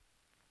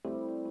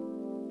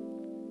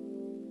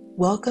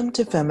Welcome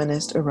to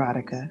Feminist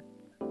Erotica,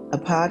 a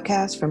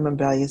podcast from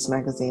Rebellious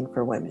Magazine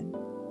for Women.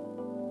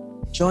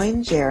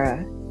 Join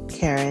Jara,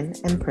 Karen,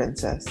 and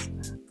Princess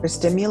for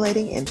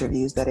stimulating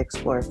interviews that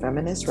explore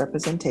feminist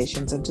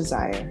representations of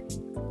desire,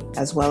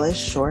 as well as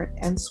short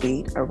and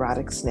sweet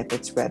erotic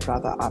snippets read by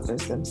the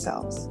authors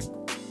themselves.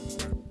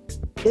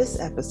 This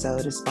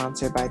episode is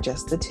sponsored by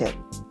Just the Tip,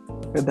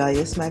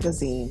 Rebellious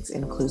Magazine's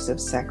inclusive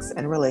sex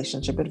and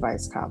relationship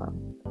advice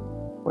column,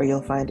 where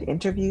you'll find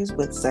interviews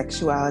with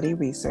sexuality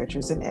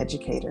researchers and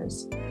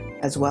educators,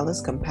 as well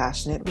as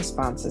compassionate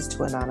responses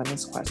to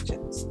anonymous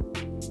questions.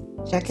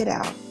 Check it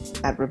out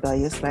at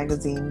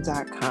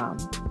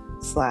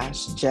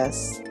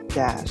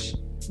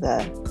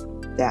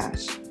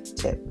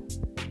rebelliousmagazine.com/just-the-tip.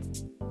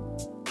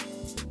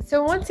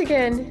 So once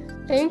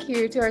again, thank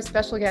you to our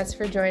special guests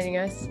for joining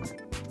us.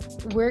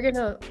 We're going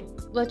to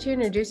let you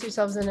introduce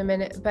yourselves in a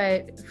minute,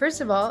 but first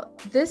of all,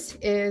 this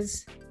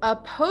is a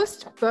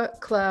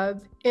post-book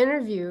club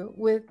interview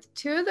with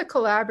two of the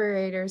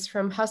collaborators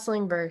from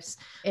Hustling Verse,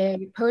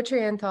 a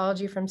poetry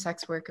anthology from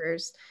sex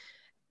workers.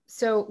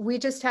 So we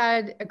just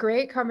had a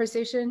great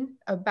conversation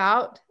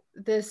about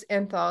this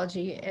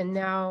anthology, and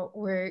now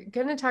we're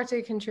going to talk to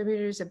the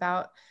contributors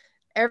about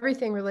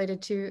everything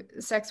related to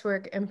sex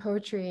work and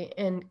poetry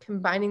and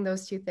combining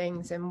those two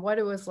things and what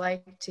it was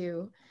like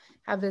to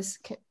have this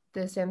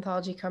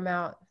anthology come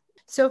out.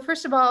 So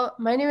first of all,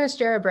 my name is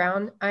Jara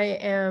Brown. I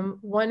am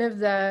one of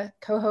the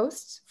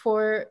co-hosts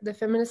for the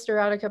Feminist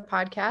Erotica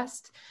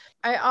podcast.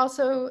 I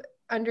also,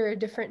 under a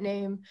different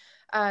name,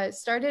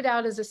 started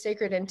out as a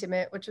Sacred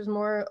Intimate, which was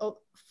more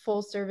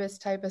full service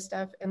type of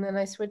stuff. And then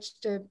I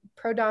switched to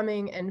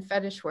pro-doming and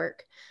fetish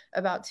work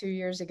about 2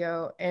 years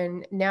ago.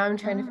 And now I'm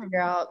trying to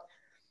figure out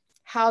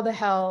how the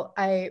hell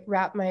I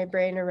wrap my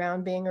brain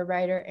around being a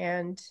writer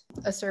and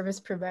a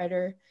service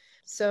provider.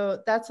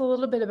 So that's a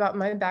little bit about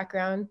my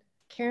background.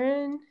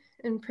 Karen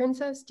and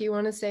Princess, do you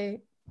want to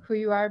say who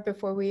you are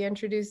before we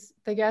introduce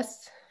the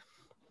guests?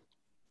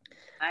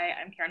 Hi,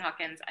 I'm Karen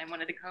Hawkins. I'm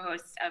one of the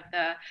co-hosts of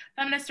the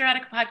Feminist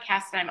Erotica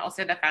podcast, and I'm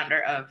also the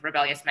founder of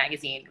Rebellious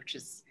Magazine, which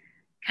is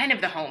kind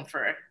of the home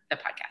for the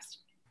podcast.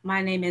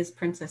 My name is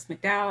Princess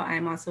McDowell.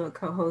 I'm also a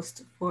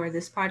co-host for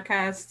this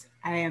podcast.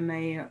 I am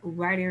a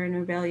writer in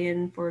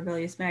Rebellion for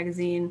Rebellious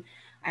Magazine.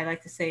 I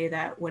like to say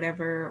that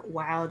whatever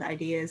wild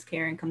ideas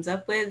Karen comes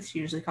up with, she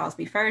usually calls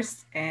me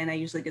first, and I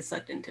usually get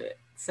sucked into it.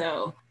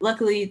 So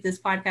luckily, this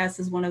podcast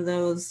is one of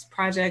those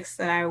projects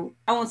that I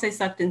won't say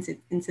sucked into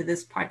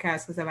this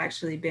podcast, because I've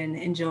actually been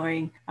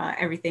enjoying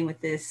everything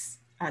with this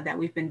that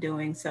we've been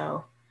doing.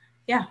 So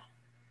yeah,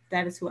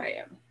 that is who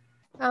I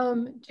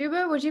am.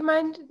 Juba, would you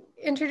mind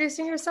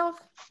introducing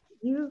yourself?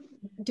 You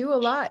do a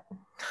lot.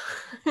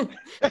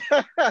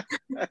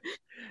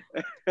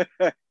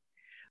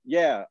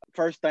 Yeah,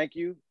 first, thank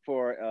you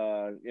for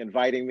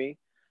inviting me.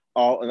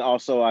 And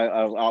also,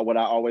 what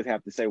I always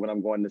have to say when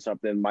I'm going to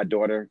something, my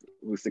daughter,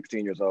 who's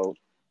 16 years old,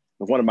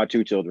 one of my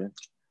two children,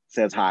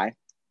 says hi.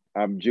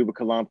 I'm Juba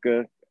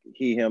Kalamka,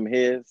 he, him,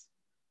 his.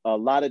 A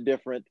lot of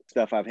different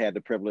stuff I've had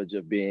the privilege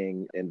of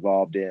being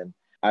involved in.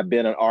 I've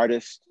been an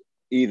artist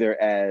either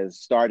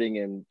as starting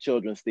in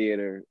children's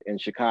theater in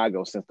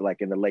Chicago since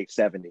in the late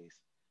 70s,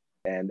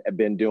 and I've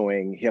been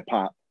doing hip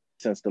hop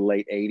since the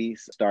late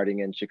 80s, starting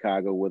in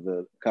Chicago with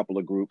a couple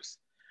of groups.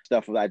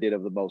 Stuff that I did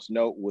of the most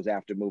note was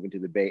after moving to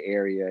the Bay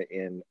Area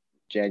in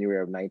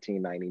January of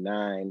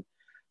 1999.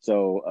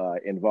 So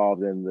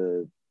involved in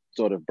the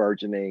sort of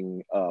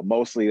burgeoning,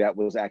 mostly that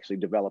was actually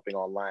developing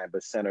online,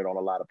 but centered on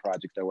a lot of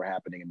projects that were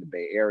happening in the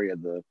Bay Area,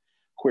 the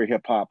queer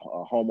hip hop,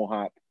 homo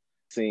hop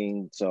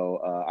scene.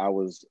 So I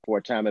was for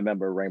a time a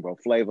member of Rainbow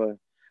Flavor,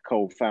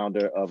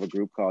 co-founder of a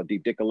group called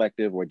Deep Dick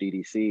Collective, or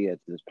DDC,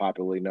 as is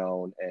popularly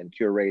known, and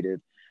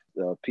curated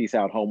the Peace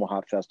Out Homo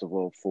Hop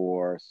Festival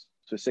for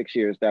 6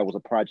 years. That was a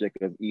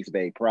project of East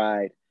Bay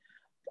Pride.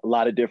 A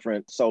lot of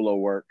different solo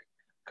work.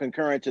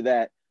 Concurrent to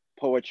that,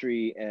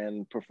 poetry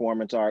and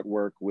performance art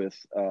work with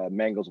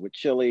Mangles with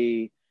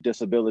Chili,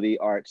 disability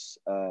arts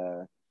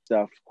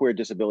stuff, queer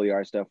disability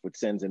art stuff with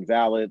Sins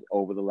Invalid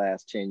over the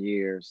last 10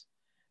 years.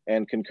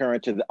 And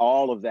concurrent to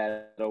all of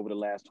that over the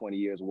last 20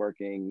 years,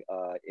 working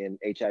in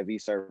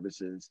HIV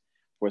services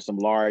for some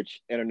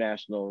large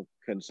international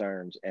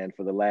concerns. And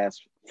for the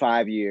last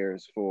 5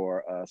 years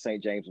for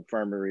St. James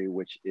Infirmary,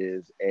 which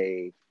is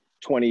a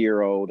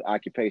 20-year-old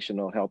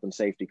occupational health and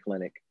safety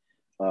clinic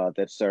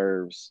that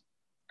serves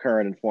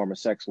current and former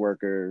sex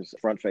workers,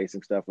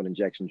 front-facing stuff with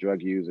injection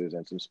drug users,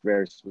 and some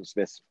very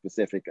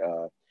specific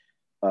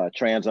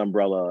trans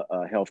umbrella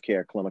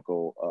healthcare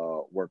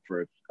clinical work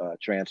for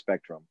trans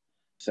spectrum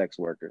sex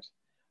workers.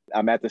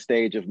 I'm at the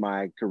stage of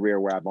my career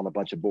where I'm on a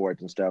bunch of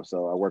boards and stuff.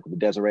 So I work with the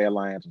Desiree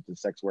Alliance, which is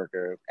a sex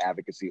worker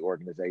advocacy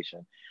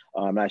organization.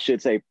 I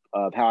should say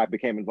how I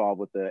became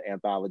involved with the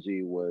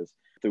anthology was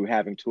through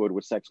having toured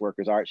with Sex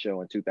Workers Art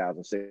Show in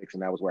 2006.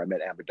 And that was where I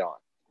met Amber Dawn.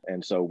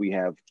 And so we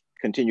have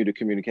continued a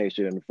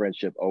communication and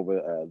friendship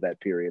over that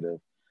period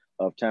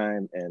of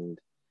time. And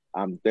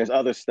there's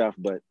other stuff,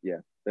 but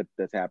yeah,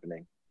 that's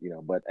happening,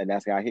 and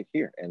that's how I hit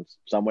here. And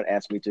someone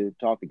asked me to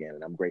talk again,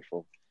 and I'm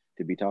grateful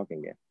to be talking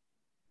again.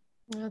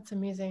 That's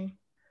amazing.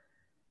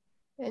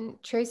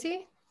 And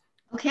Tracy?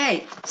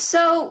 Okay,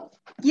 so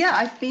yeah,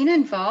 I've been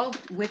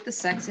involved with the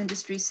sex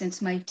industry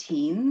since my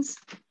teens.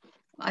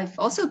 I've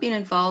also been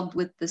involved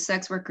with the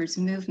sex workers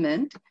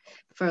movement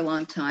for a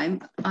long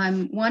time.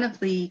 I'm one of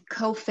the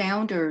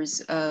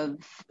co-founders of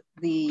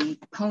the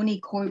Pony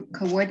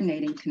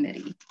Coordinating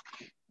Committee,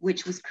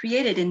 which was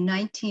created in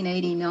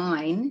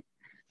 1989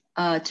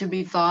 to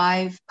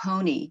revive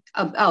Pony.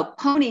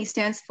 Pony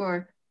stands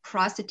for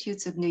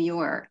Prostitutes of New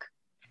York,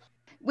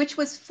 which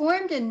was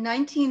formed in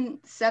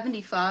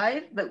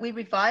 1975, but we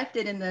revived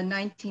it in the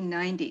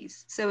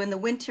 1990s. So in the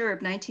winter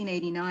of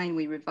 1989,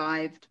 we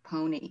revived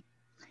Pony.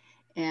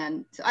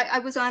 And so I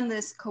was on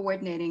this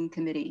coordinating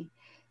committee.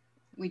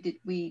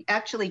 We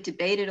actually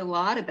debated a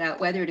lot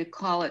about whether to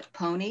call it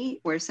Pony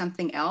or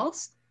something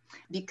else,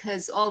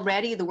 because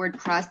already the word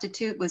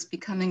prostitute was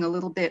becoming a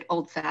little bit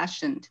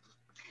old-fashioned.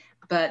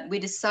 But we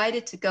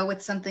decided to go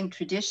with something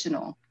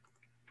traditional.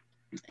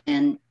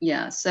 And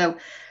yeah, so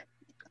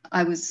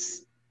I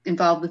was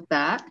involved with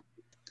that.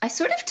 I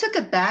sort of took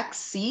a back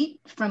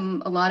seat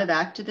from a lot of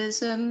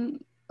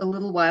activism a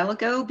little while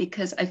ago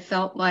because I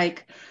felt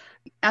like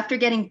after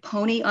getting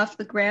Pony off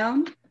the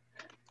ground,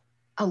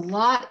 a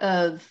lot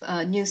of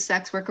new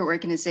sex worker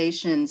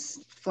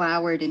organizations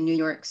flowered in New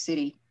York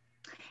City.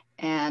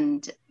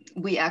 And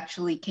we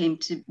actually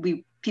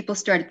people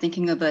started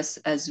thinking of us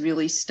as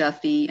really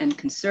stuffy and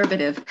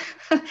conservative.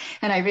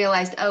 And I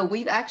realized, oh,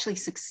 we've actually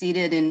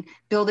succeeded in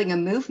building a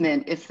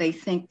movement if they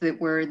think that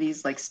we're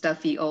these like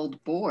stuffy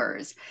old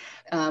bores.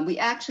 We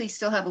actually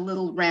still have a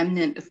little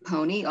remnant of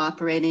Pony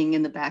operating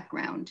in the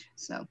background.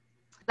 So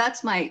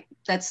that's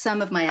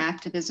some of my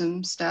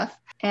activism stuff.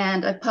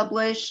 And I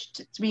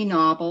published 3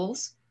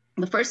 novels.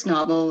 The first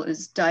novel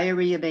is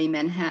Diary of a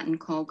Manhattan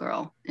Call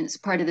Girl, and it's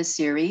part of the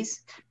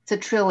series. It's a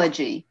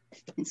trilogy.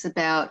 It's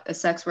about a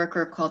sex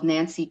worker called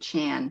Nancy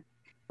Chan.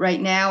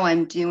 Right now,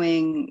 I'm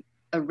doing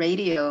a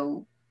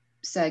radio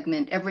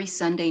segment every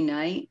Sunday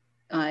night.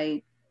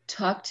 I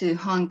talk to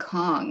Hong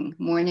Kong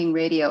morning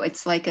radio.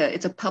 It's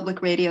a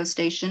public radio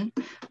station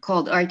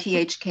called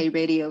RTHK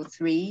Radio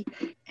 3.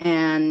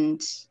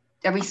 And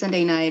every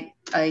Sunday night,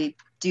 I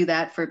do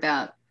that for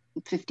about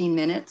 15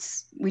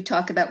 minutes. We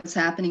talk about what's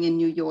happening in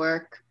New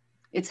York.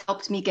 It's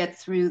helped me get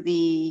through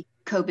the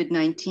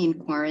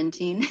COVID-19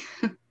 quarantine.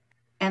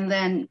 And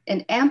then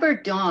Amber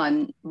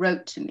Dawn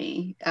wrote to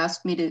me,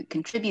 asked me to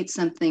contribute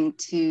something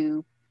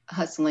to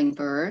Hustling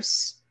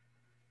Verse.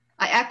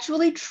 I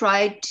actually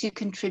tried to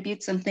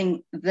contribute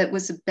something that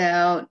was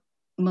about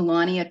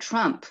Melania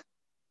Trump,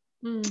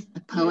 a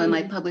poem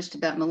I published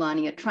about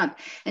Melania Trump.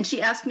 And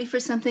she asked me for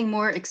something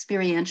more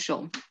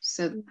experiential.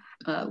 So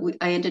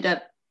I ended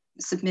up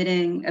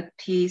submitting a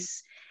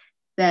piece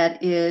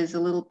that is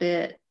a little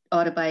bit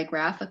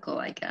autobiographical,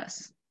 I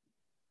guess.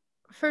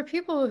 For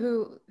people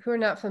who are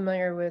not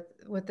familiar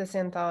with this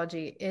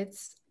anthology,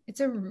 it's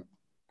a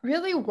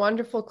really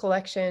wonderful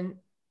collection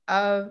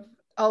of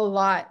a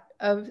lot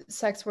of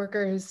sex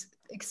workers'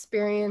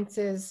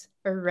 experiences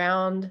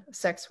around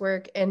sex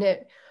work, and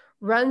it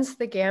runs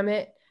the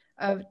gamut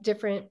of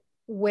different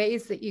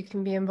ways that you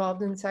can be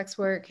involved in sex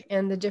work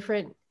and the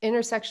different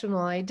intersectional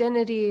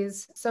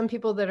identities, some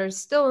people that are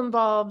still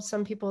involved,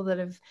 some people that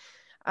have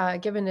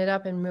given it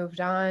up and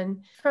moved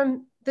on.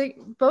 From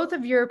both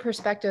of your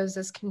perspectives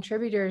as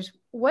contributors,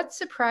 what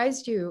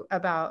surprised you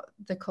about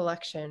the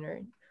collection,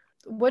 or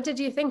what did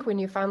you think when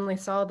you finally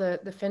saw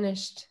the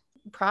finished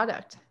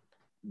product?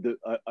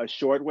 A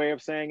short way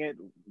of saying it,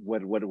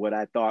 what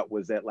I thought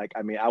was that,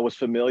 I was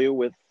familiar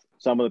with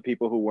some of the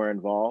people who were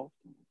involved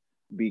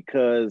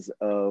because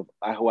of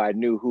who I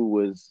knew who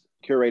was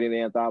curating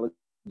the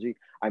anthology.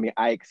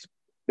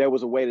 There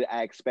was a way that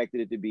I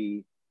expected it to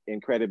be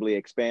incredibly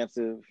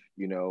expansive,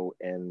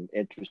 and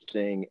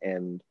interesting,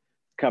 and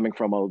coming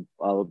from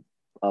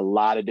a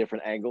lot of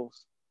different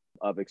angles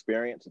of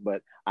experience.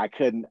 But I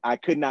couldn't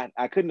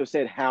have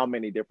said how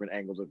many different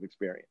angles of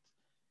experience.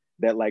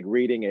 That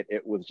reading it,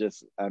 it was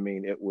just,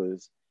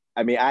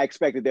 I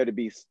expected there to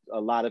be a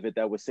lot of it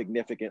that was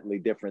significantly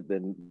different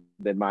than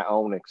my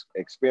own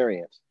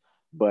experience.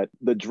 But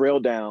the drill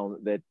down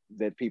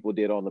that people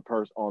did on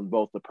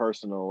both the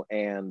personal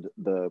and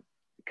the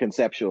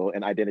conceptual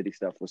and identity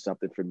stuff was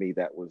something for me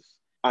that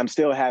I'm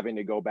still having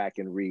to go back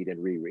and read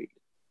and reread.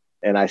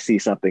 And I see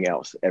something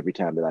else every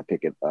time that I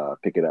pick it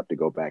up to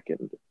go back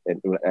and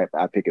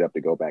I pick it up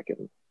to go back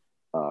and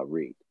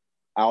read.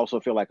 I also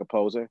feel like a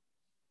poser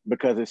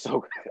because it's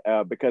so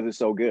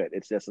good.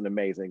 It's just an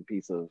amazing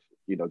piece of,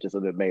 just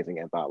an amazing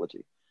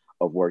anthology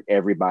of work.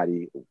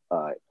 Everybody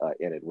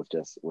in it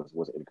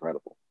was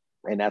incredible.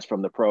 And that's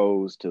from the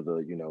prose to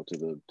the,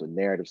 to the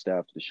narrative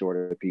stuff, to the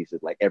shorter pieces,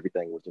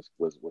 everything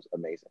was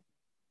amazing.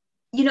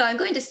 I'm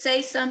going to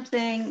say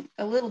something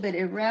a little bit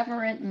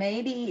irreverent,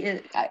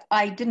 maybe.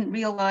 I didn't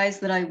realize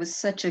that I was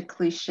such a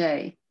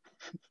cliche.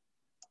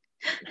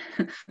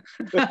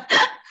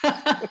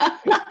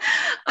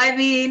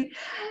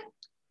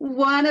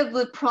 One of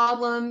the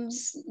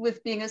problems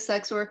with being a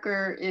sex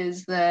worker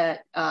is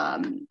that,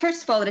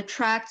 first of all, it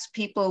attracts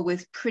people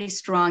with pretty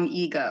strong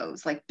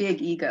egos, like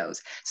big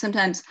egos.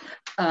 Sometimes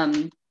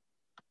I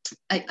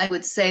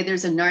would say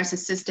there's a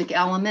narcissistic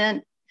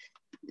element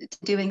to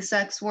doing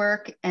sex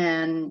work.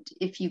 And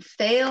if you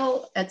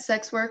fail at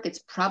sex work, it's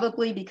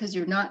probably because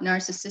you're not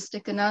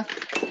narcissistic enough.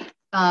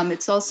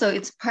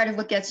 It's part of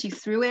what gets you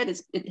through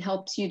it. It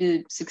helps you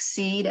to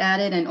succeed at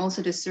it and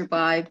also to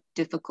survive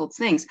difficult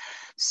things.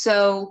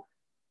 So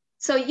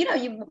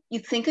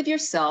you think of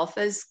yourself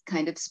as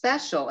kind of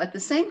special. At the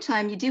same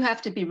time, you do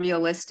have to be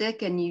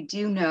realistic, and you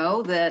do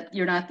know that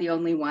you're not the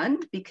only one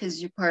because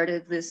you're part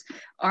of this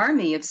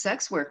army of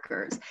sex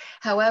workers.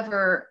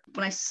 However,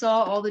 when I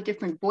saw all the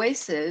different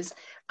voices,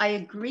 I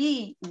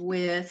agree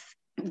with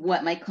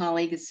what my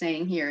colleague is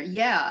saying here.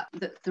 Yeah,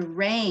 the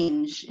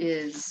range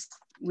is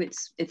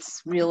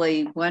it's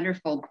really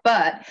wonderful.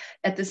 But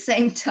at the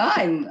same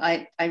time,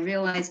 I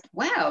realized,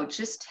 wow,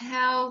 just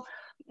how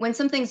when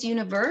something's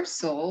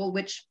universal,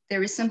 which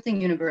there is something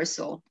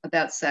universal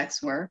about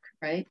sex work,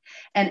 right?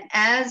 And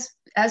as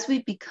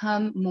we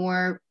become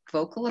more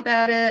vocal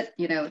about it,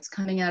 it's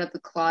coming out of the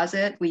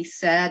closet. We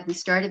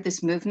started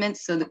this movement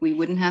so that we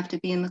wouldn't have to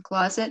be in the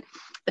closet.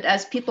 But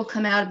as people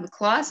come out of the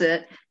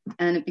closet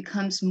and it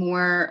becomes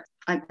more,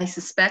 I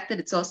suspect that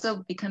it's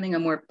also becoming a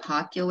more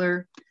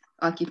popular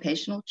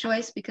occupational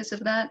choice because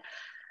of that.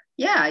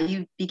 Yeah,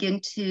 you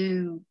begin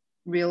to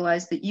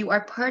realize that you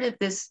are part of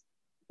this.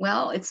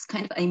 Well, it's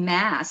kind of a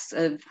mass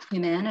of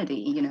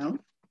humanity,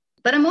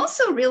 But I'm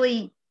also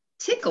really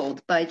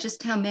tickled by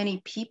just how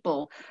many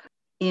people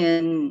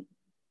in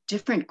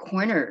different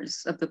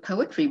corners of the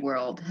poetry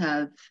world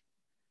have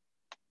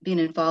been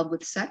involved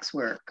with sex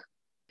work.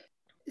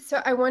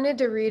 So I wanted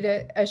to read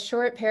a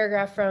short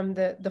paragraph from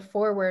the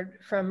foreword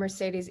from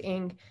Mercedes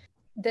Ng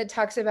that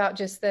talks about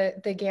just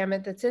the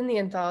gamut that's in the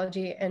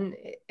anthology and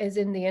is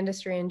in the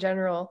industry in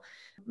general.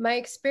 My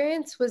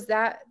experience was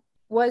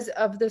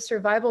of the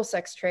survival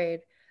sex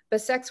trade,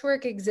 but sex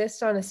work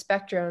exists on a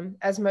spectrum,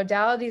 as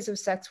modalities of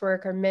sex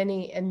work are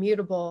many and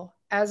mutable,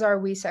 as are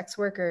we sex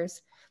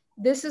workers.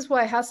 This is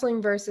why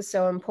hustling verse is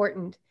so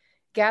important.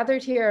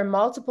 Gathered here are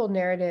multiple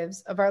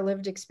narratives of our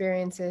lived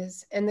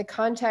experiences and the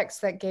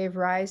context that gave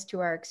rise to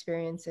our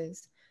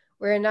experiences.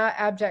 We are not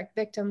abject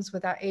victims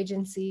without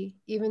agency,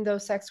 even though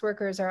sex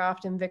workers are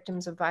often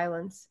victims of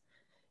violence.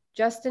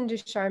 Justin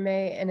Ducharme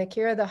and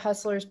Akira the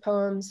Hustler's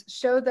poems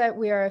show that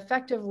we are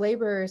effective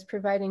laborers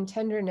providing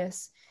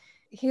tenderness,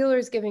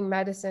 healers giving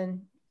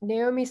medicine.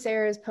 Naomi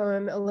Sayre's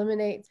poem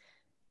illuminates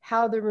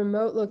how the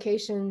remote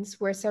locations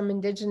where some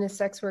indigenous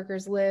sex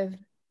workers live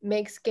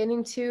makes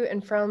getting to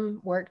and from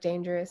work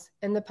dangerous,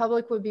 and the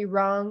public would be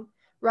wrongly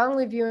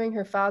viewing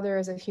her father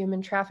as a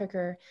human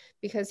trafficker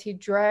because he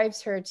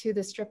drives her to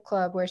the strip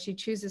club where she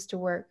chooses to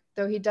work,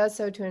 though he does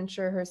so to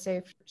ensure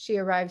she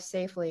arrives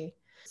safely.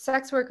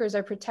 Sex workers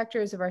are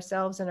protectors of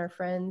ourselves and our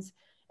friends,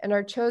 and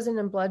are chosen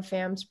in blood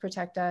fams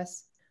protect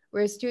us.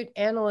 We're astute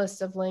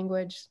analysts of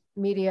language,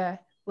 media,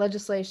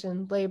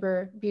 legislation,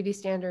 labor, beauty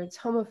standards,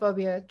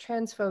 homophobia,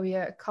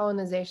 transphobia,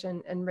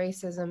 colonization, and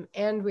racism,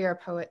 and we are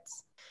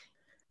poets.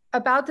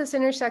 About this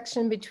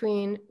intersection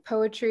between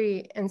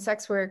poetry and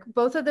sex work,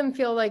 both of them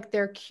feel like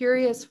they're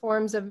curious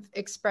forms of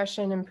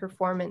expression and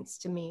performance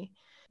to me.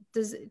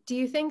 Do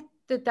you think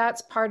that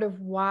that's part of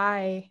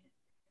why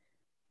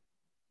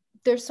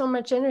there's so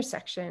much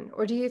intersection,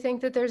 or do you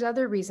think that there's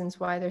other reasons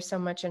why there's so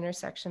much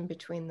intersection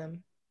between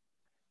them?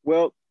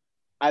 Well,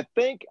 I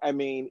think, at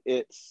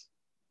least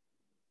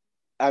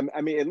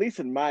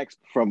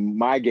from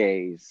my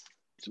gaze,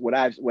 what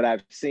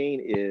I've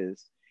seen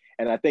is,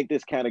 and I think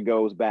this kind of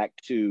goes back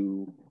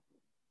to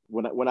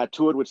when I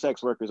toured with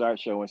Sex Workers Art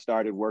Show and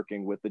started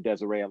working with the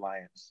Desiree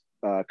Alliance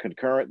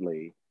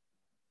concurrently.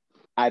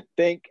 I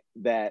think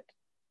that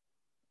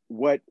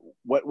what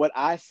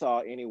I saw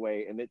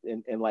anyway,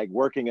 and like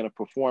working in a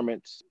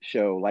performance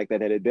show like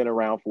that had been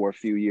around for a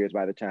few years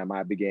by the time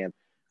I began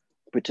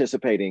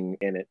participating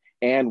in it,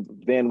 and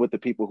then with the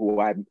people who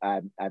I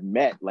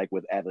met like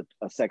at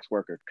a sex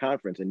worker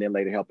conference, and then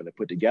later helping to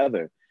put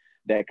together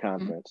that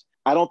conference.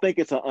 I don't think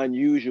it's an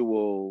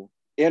unusual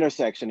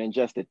intersection in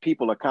just that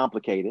people are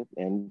complicated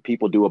and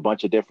people do a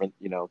bunch of different,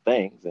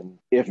 things. And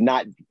if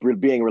not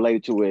being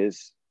related to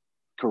his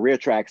career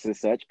tracks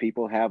as such,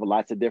 people have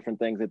lots of different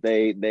things that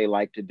they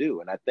like to do.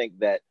 And I think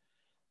that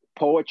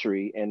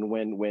poetry, and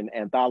when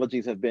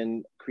anthologies have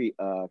been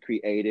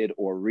created,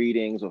 or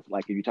readings, or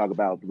like if you talk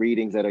about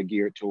readings that are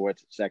geared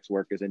towards sex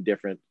workers in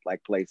different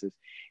like places,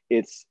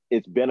 it's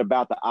been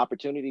about the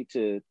opportunity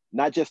to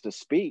not just to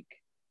speak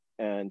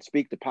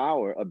to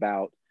power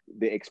about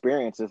the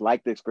experiences,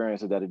 like the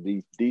experiences that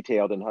are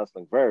detailed in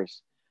Hustling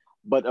Verse,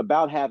 but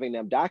about having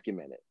them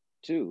documented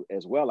too,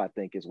 as well, I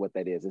think is what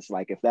that is. It's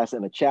like if that's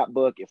in a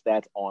chapbook, if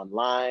that's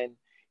online,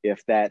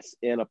 if that's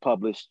in a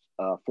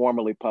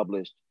formally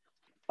published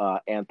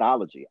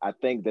anthology. I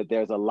think that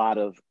there's a lot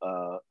of,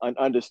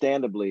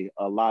 understandably,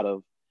 a lot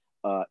of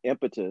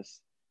impetus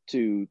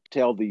to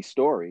tell these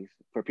stories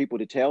for people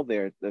to tell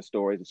their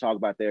stories, to talk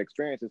about their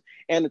experiences,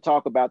 and to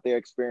talk about their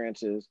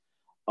experiences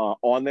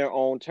on their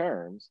own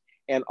terms.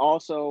 And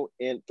also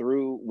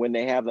through when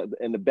they have,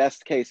 in the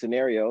best case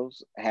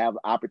scenarios, have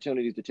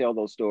opportunities to tell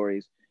those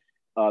stories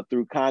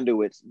through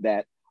conduits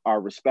that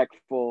are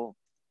respectful,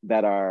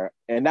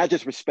 and not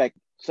just respect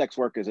sex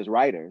workers as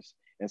writers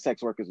and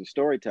sex workers as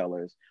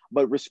storytellers,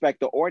 but respect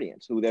the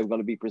audience who they're going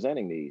to be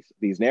presenting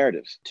these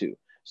narratives to.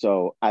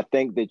 So I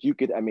think that you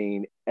could,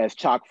 as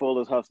chock full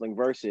as Hustling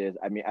Verse is,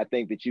 I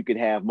think that you could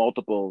have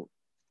multiple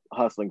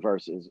Hustling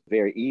Verses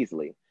very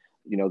easily.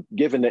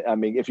 Given that,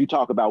 if you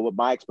talk about what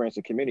my experience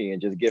in community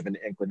and just given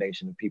the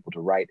inclination of people to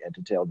write and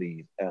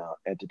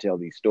to tell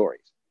these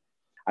stories,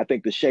 I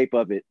think the shape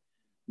of it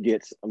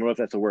gets, I don't know if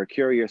that's a word,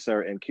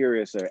 curiouser and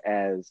curiouser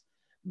as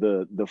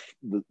the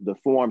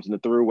forms and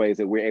the throughways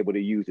that we're able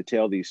to use to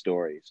tell these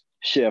stories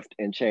shift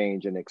and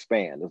change and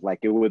expand. It's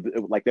like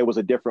there was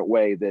a different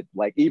way that,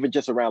 like, even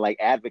just around like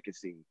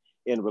advocacy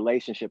in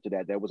relationship to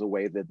that, there was a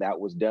way that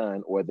was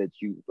done, or that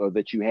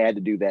you had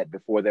to do that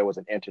before there was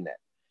an internet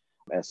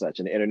as such.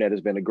 And the internet has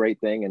been a great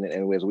thing,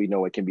 and as we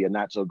know, it can be a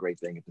not so great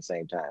thing at the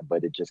same time.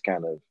 But it just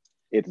kind of,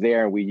 it's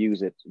there, and we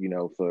use it,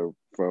 for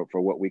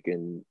what we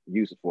can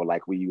use it for,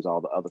 like we use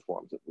all the other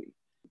forms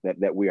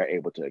that we are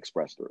able to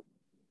express through.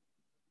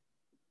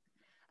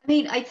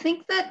 I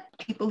think that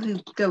people who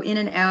go in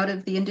and out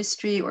of the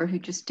industry, or who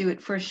just do it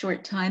for a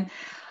short time,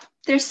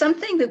 there's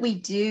something that we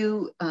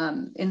do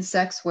in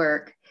sex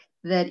work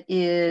that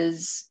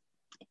is,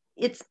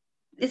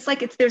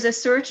 there's a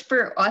search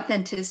for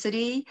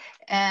authenticity.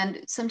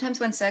 And sometimes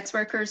when sex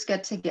workers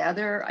get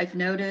together, I've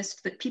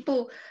noticed that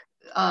people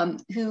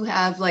who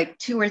have like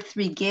 2 or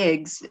 3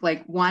 gigs,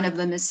 like one of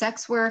them is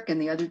sex work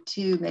and the other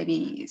 2,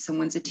 maybe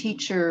someone's a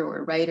teacher or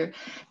a writer,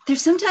 they're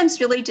sometimes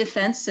really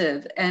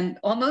defensive and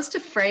almost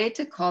afraid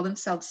to call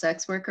themselves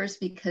sex workers,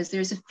 because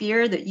there's a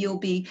fear that you'll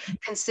be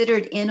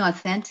considered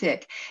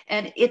inauthentic.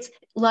 And it's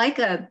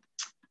a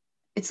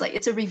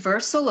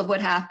reversal of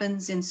what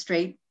happens in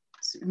straight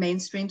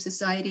mainstream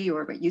society,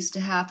 or what used to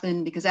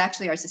happen, because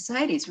actually our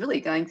society is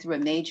really going through a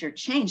major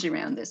change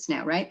around this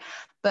now, right?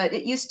 But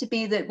it used to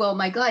be that, well,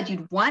 my God,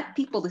 you'd want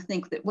people to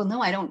think that, well,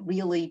 no, I don't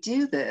really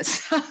do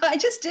this. I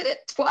just did it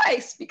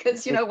twice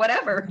because,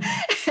 whatever.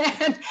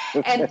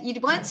 and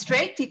you'd want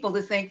straight people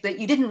to think that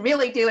you didn't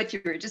really do it. You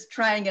were just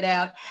trying it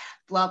out,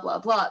 blah, blah,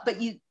 blah. But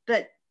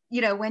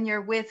when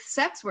you're with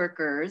sex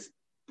workers,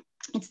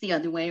 it's the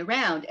other way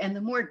around. And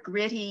the more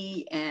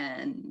gritty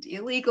and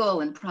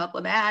illegal and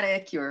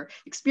problematic your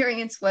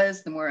experience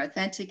was, the more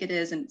authentic it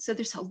is. And so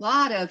there's a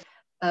lot of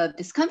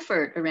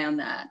discomfort around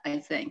that, I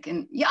think.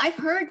 And yeah, I've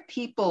heard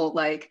people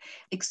like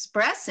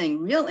expressing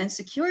real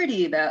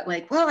insecurity about,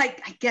 like, well, I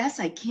guess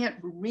I can't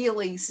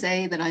really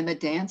say that I'm a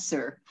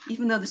dancer,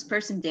 even though this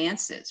person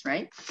dances,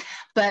 right?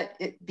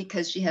 But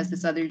because she has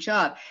this other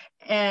job.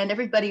 And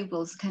everybody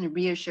will kind of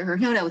reassure her,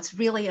 no, it's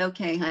really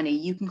okay, honey.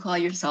 You can call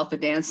yourself a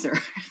dancer.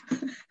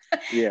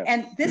 Yeah.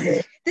 And this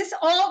is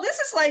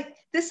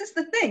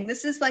the thing.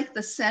 This is like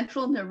the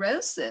central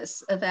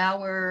neurosis of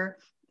our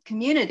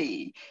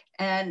community.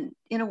 And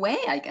in a way,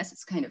 I guess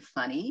it's kind of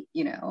funny,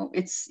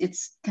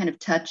 it's kind of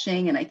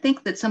touching. And I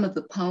think that some of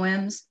the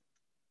poems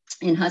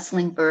in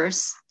Hustling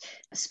Verse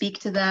speak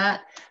to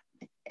that.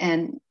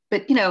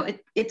 But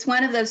it's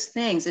one of those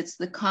things. It's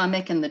the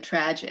comic and the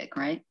tragic,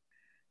 right?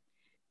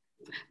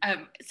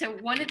 So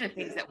one of the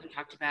things that we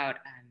talked about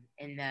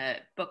in the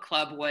book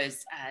club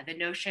was the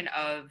notion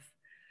of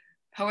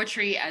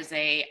poetry as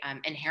a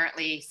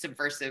inherently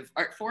subversive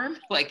art form,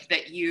 like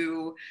that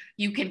you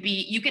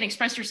can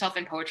express yourself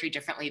in poetry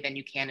differently than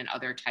you can in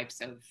other types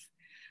of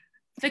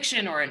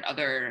fiction or in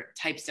other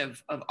types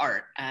of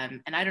art.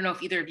 And I don't know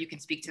if either of you can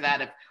speak to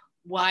that, of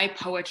why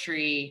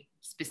poetry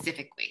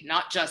specifically,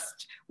 not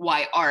just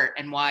why art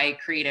and why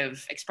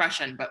creative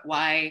expression, but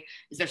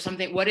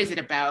what is it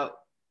about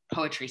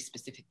poetry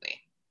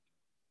specifically?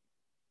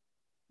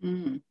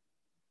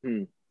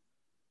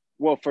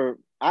 Well,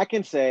 I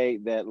can say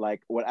that,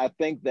 like, what I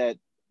think that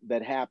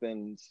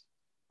happens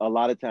a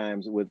lot of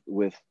times with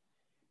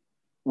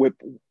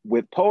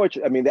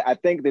poetry. I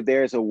think that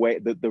there's a way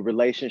that the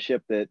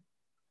relationship that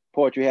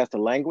poetry has to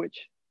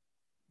language,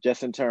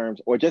 just in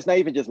terms, or just not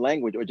even just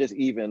language, or just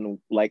even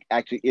like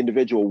actually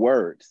individual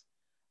words.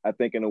 I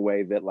think in a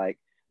way that, like,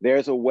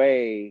 there's a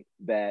way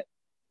that,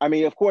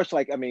 of course,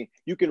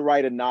 you can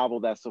write a novel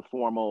that's a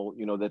formal,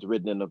 that's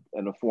written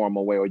in a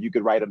formal way, or you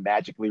could write a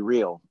magically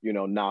real,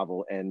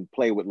 novel and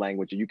play with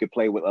language, and you could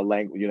play with a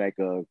language, like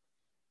a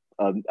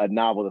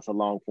novel that's a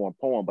long form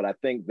poem. But I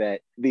think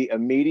that the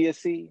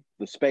immediacy,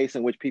 the space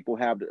in which people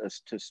have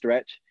to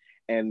stretch,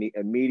 and the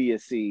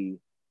immediacy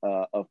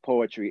of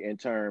poetry in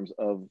terms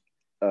of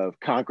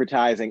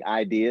concretizing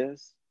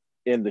ideas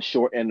in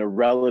the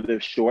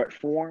relative short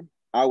form,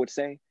 I would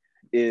say,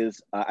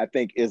 is I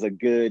think is a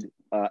good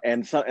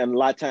and a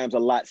lot of times a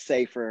lot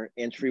safer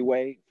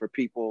entryway for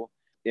people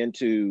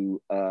into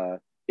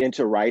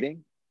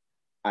writing.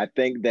 I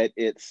think that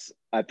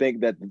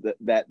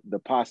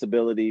the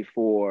possibility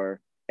for,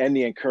 and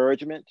the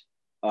encouragement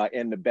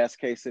in the best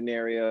case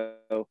scenario,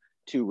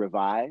 to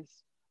revise,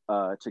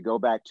 to go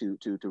back to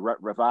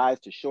revise,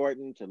 to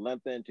shorten, to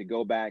lengthen, to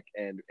go back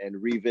and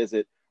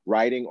revisit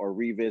writing or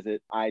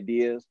revisit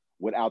ideas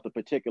without the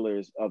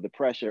particulars of the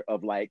pressure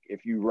of, like,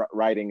 if you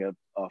writing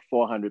a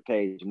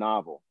 400-page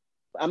novel.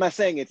 I'm not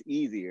saying it's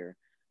easier,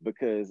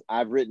 because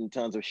I've written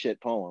tons of shit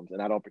poems,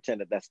 and I don't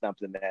pretend that that's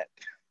something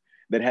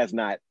that has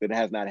not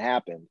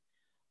happened,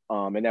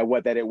 and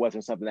that it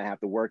wasn't something I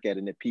have to work at,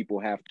 and that people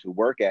have to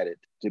work at it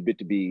to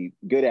be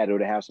good at it, or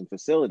to have some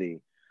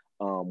facility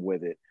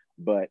with it.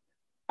 But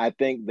I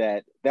think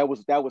that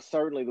was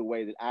certainly the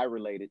way that I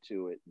related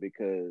to it,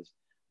 because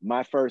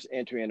my first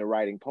entry into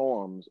writing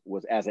poems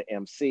was as an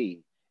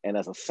MC and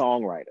as a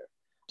songwriter.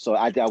 So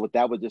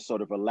that was just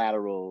sort of a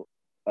lateral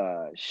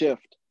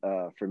shift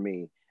for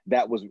me.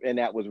 That was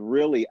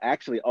really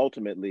actually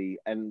ultimately,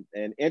 and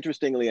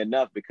interestingly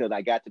enough, because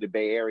I got to the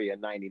Bay Area in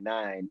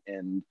 '99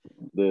 and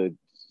the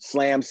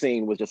slam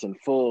scene was just in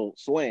full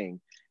swing,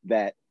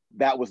 that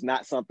was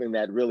not something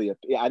that really,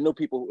 I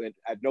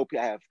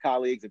have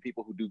colleagues and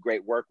people who do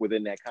great work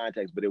within that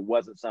context, but it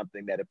wasn't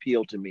something that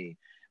appealed to me,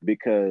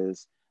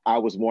 because I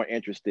was more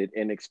interested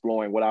in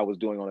exploring what I was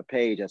doing on a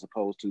page, as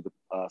opposed to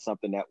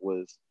something that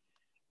was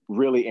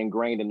really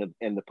ingrained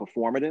in the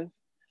performative.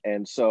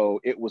 And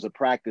so it was a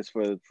practice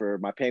for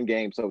my pen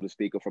game, so to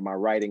speak, or for my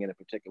writing in a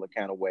particular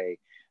kind of way,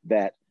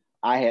 that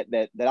I had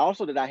that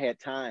I had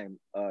time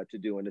to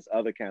do in this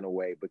other kind of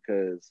way,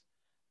 because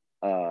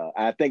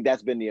I think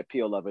that's been the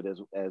appeal of it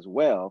as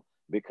well,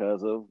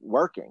 because of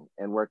working,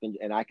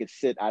 and I could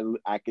sit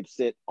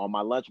on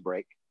my lunch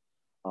break,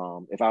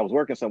 if I was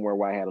working somewhere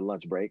where I had a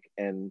lunch break,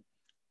 and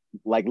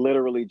like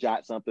literally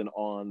jot something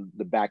on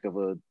the back of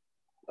a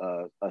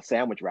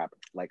sandwich wrapper,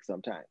 like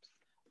sometimes.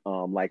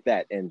 Like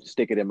that, and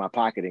stick it in my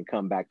pocket and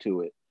come back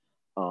to it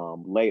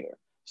later.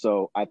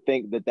 So I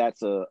think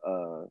that's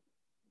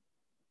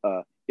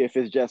if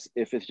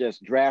it's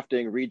just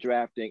drafting,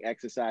 redrafting,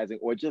 exercising,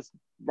 or just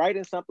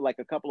writing something, like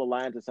a couple of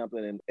lines or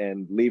something,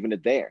 and leaving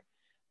it there,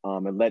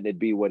 and letting it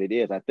be what it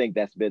is. I think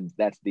that's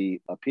the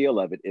appeal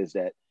of it, is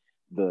that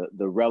the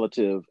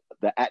relative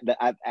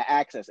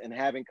access, and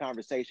having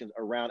conversations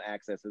around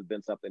access has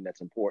been something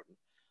that's important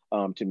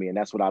to me, and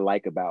that's what I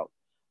like about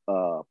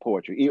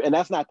poetry. And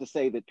that's not to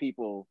say that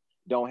people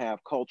don't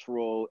have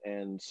cultural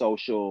and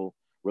social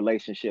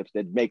relationships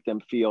that make them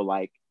feel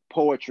like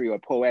poetry or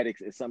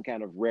poetics is some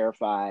kind of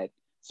rarefied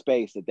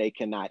space that they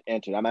cannot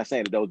enter. I'm not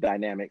saying that those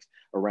dynamics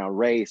around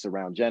race,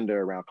 around gender,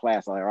 around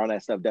class, all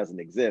that stuff doesn't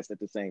exist at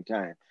the same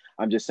time.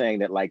 I'm just saying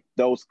that, like,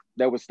 there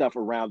was stuff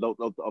around those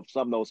of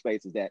some of those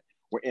spaces that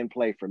were in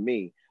play for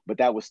me, but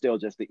that was still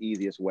just the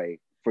easiest way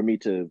for me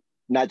to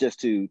not just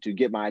to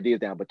get my ideas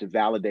down, but to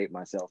validate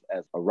myself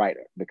as a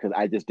writer, because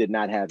I just didn't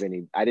have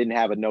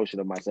a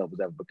notion of myself as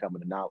ever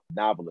becoming a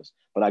novelist.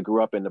 But I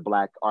grew up in the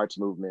Black arts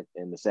movement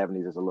in the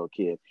 70s as a little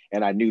kid,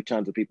 and I knew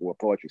tons of people with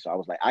poetry. So I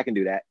was like, I can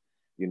do that,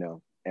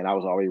 and I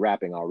was already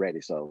rapping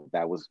already. So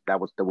that was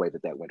the way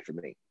that went for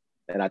me.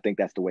 And I think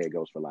that's the way it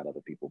goes for a lot of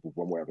other people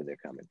from wherever they're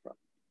coming from.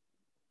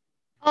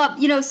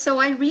 So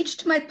I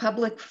reached my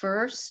public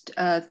first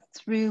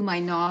through my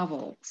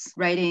novels,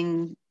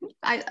 writing,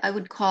 I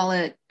would call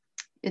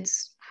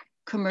it's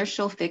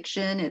commercial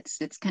fiction.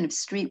 It's kind of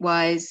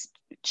streetwise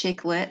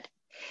chick lit.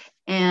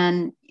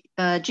 And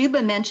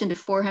Juba mentioned a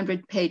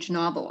 400-page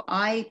novel.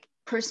 I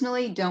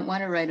personally don't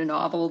want to write a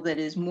novel that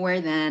is more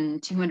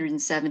than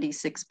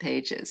 276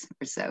 pages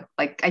or so.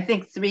 Like, I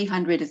think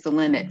 300 is the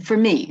limit for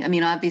me. I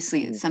mean,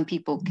 obviously, some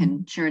people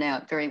can churn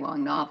out very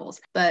long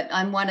novels, but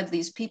I'm one of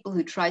these people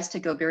who tries to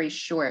go very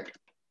short.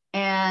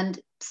 And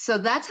so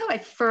that's how I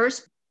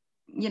first,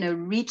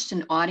 reached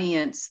an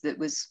audience that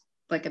was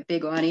like a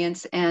big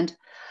audience. And,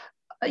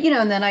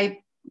 and then I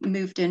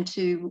moved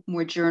into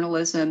more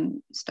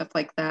journalism, stuff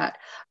like that.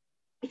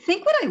 I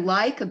think what I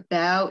like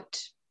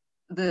about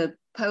the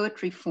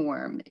poetry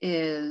form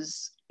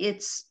is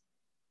it's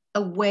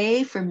a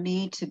way for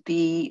me to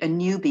be a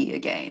newbie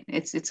again.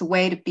 It's a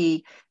way to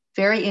be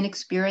very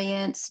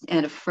inexperienced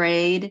and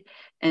afraid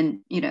and,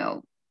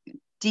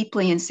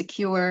 deeply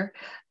insecure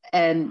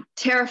and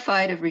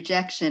terrified of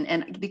rejection.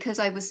 And because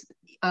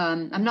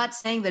I'm not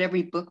saying that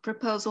every book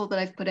proposal that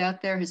I've put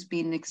out there has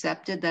been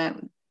accepted. That,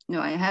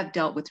 I have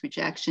dealt with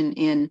rejection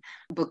in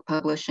book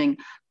publishing,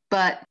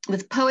 but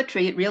with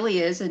poetry, it really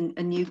is a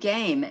new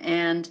game.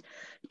 And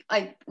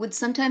I would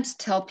sometimes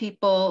tell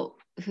people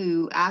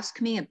who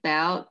ask me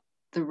about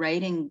the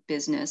writing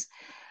business,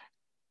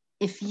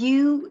 if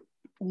you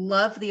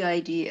love the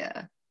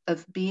idea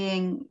of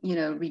being,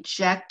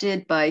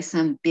 rejected by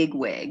some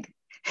bigwig,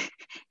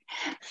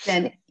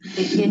 then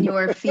in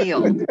your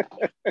field,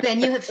 then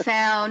you have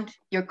found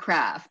your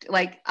craft.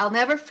 Like, I'll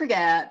never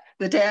forget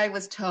the day I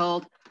was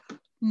told,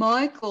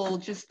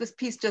 this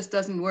piece just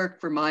doesn't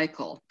work for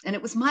Michael. And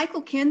it was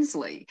Michael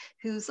Kinsley,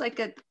 who's like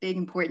a big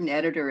important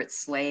editor at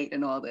Slate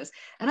and all this.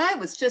 And I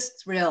was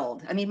just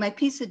thrilled. I mean, my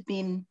piece had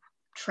been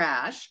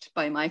trashed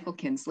by Michael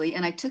Kinsley,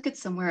 and I took it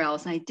somewhere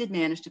else, and I did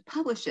manage to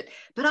publish it.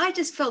 But I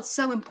just felt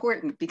so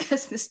important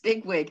because this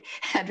bigwig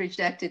had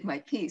rejected my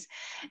piece.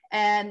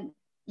 And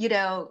you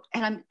know,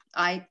 and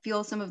I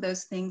feel some of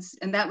those things,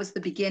 and that was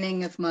the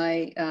beginning of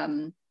my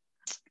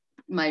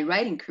my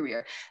writing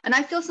career. And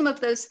I feel some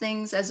of those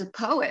things as a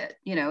poet.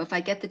 You know, if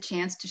I get the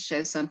chance to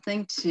show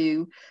something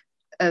to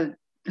a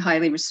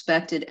highly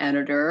respected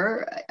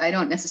editor, I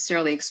don't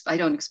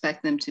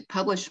expect them to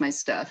publish my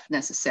stuff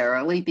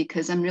necessarily,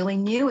 because I'm really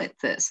new at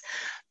this.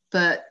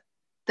 But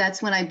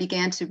that's when I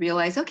began to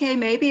realize, okay,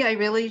 maybe I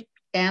really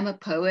am a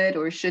poet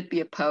or should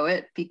be a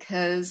poet,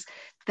 because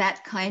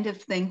that kind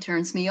of thing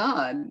turns me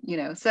on, you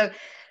know. So,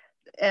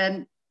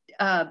 and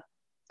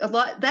a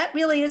lot, that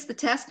really is the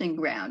testing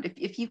ground.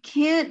 If you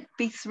can't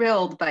be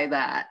thrilled by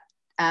that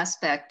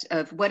aspect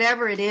of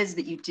whatever it is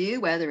that you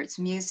do, whether it's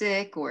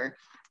music or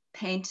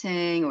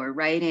painting or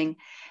writing,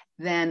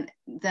 then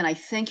I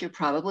think you're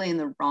probably in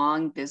the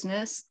wrong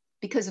business,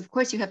 because of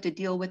course you have to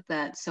deal with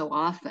that so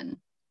often.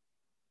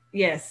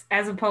 Yes,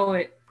 as a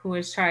poet who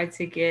has tried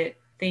to get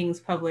things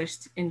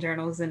published in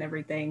journals and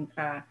everything,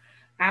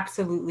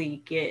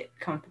 absolutely get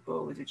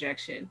comfortable with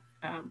rejection.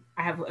 I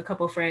have a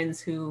couple of friends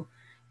who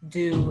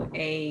do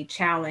a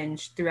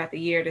challenge throughout the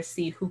year to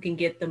see who can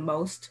get the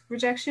most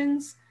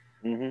rejections.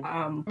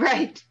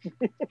 Right.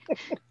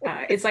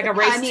 It's like a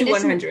race to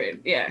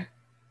 100. Yeah.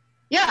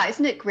 Yeah,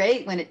 isn't it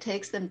great when it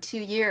takes them 2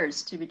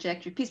 years to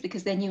reject your piece,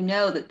 because then you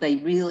know that they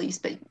really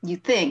you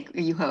think,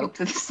 or you hope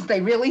that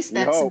they really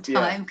spent some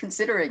time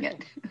considering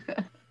it.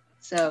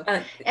 So,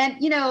 and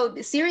you know,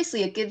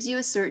 seriously, it gives you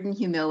a certain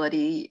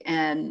humility,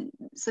 and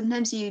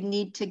sometimes you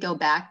need to go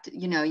back to,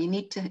 you know, you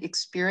need to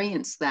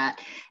experience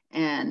that.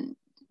 And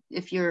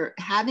if you're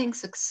having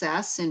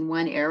success in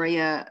one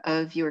area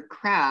of your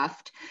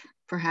craft,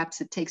 perhaps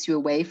it takes you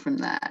away from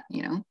that,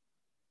 you know.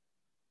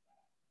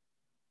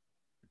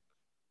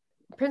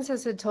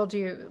 Princess had told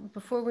you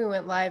before we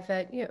went live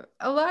that, you know,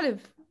 a lot of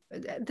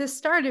this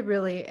started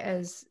really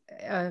as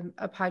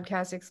a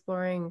podcast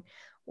exploring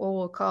what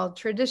we'll call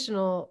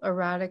traditional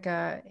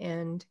erotica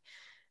and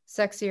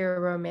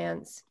sexier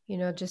romance, you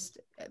know, just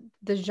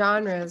the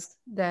genres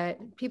that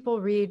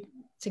people read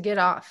to get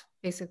off,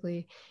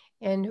 basically.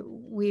 And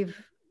we've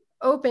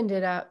opened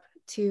it up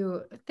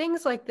to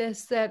things like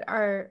this that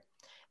are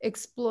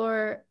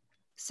explore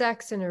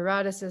sex and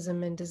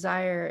eroticism and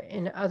desire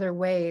in other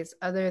ways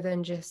other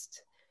than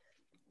just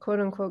quote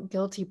unquote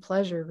guilty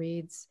pleasure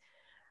reads.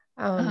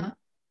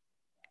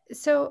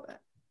 So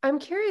I'm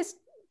curious,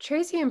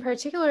 Tracy, in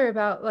particular,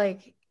 about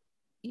like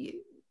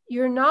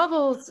your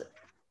novels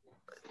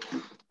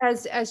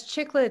as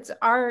chiclets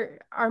are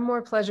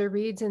more pleasure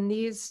reads, and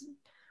these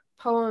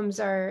poems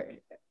are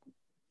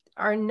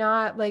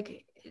not.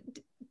 Like,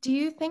 do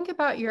you think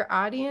about your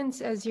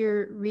audience as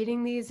you're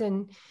reading these,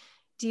 and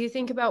do you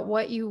think about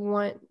what you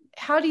want?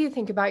 How do you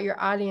think about your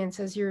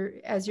audience as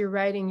you're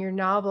writing your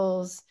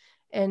novels,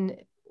 and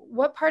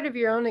what part of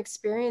your own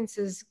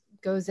experiences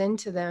goes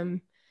into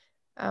them?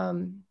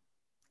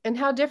 And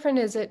how different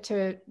is it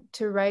to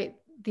write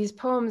these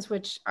poems,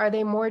 which are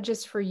they more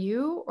just for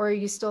you, or are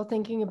you still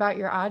thinking about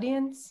your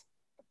audience?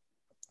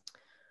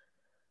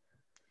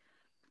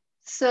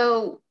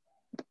 So,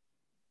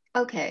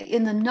 okay,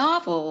 in the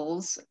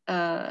novels,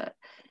 there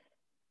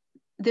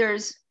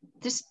is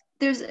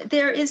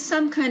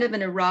some kind of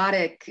an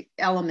erotic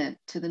element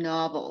to the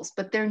novels,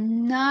 but they're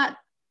not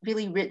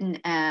really written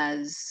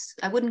as,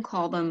 I wouldn't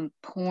call them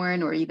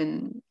porn or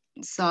even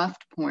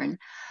soft porn.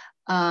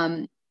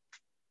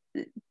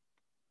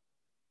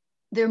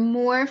 They're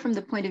more from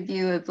the point of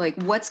view of like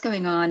what's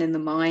going on in the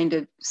mind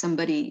of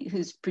somebody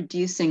who's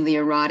producing the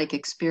erotic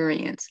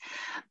experience.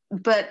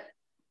 But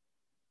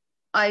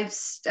I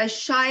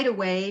shied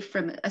away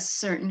from a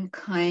certain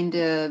kind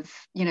of,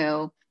 you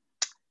know,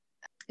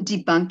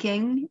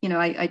 debunking. You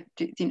know,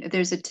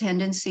 there's a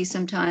tendency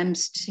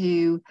sometimes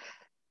to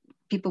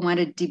people want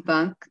to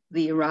debunk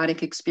the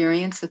erotic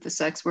experience that the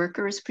sex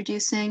worker is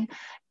producing.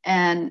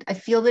 And I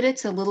feel that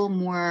it's a little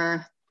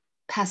more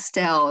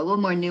pastel, a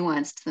little more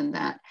nuanced than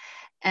that.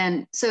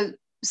 And so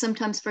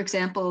sometimes, for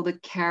example, the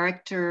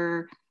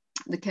characters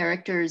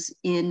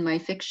in my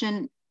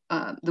fiction,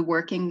 the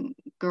working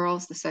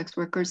girls, the sex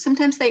workers,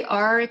 sometimes they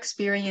are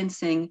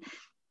experiencing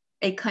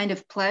a kind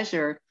of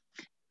pleasure,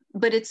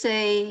 but it's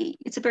a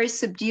very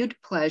subdued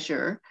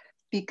pleasure,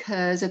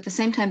 because at the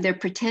same time they're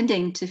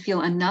pretending to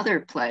feel another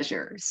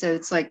pleasure. So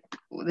it's like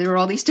there are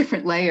all these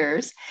different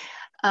layers.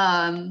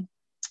 And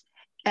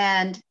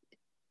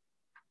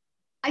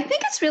I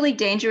think it's really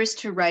dangerous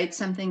to write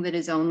something that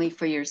is only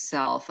for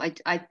yourself.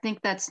 I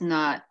think that's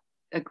not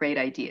a great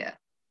idea.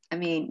 I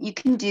mean, you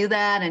can do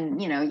that,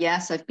 and, you know,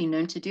 yes, I've been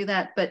known to do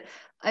that, but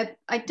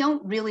I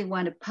don't really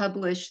want to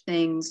publish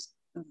things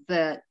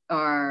that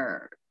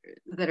are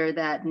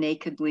that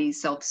nakedly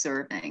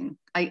self-serving.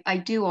 I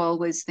do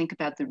always think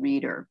about the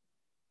reader.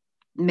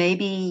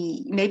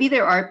 Maybe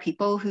there are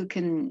people who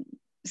can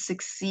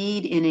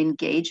succeed in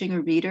engaging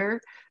a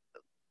reader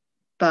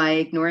by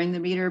ignoring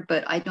the reader,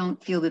 but I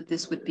don't feel that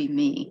this would be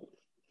me.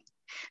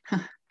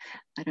 I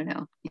don't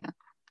know. Yeah.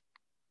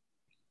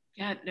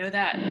 Yeah, no,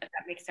 that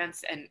makes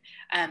sense. And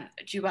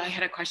Juba, I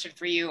had a question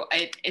for you.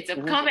 It's a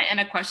comment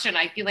and a question.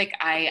 I feel like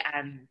I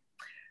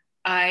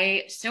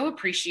I so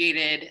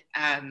appreciated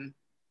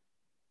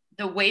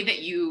the way that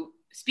you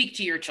speak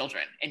to your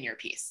children in your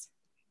piece.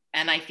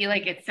 And I feel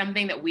like it's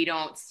something that we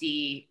don't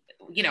see,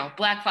 you know,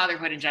 Black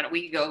fatherhood in general.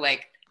 We could go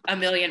like a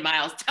million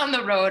miles down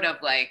the road of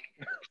like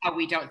how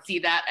we don't see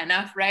that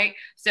enough, right?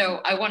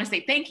 So I want to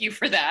say thank you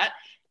for that.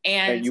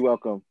 And you're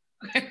welcome.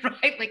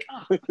 right? Like,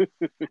 oh,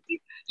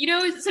 you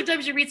know,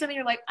 sometimes you read something,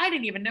 you're like, I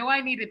didn't even know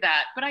I needed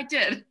that, but I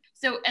did.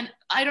 So, and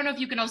I don't know if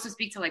you can also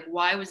speak to like,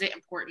 why was it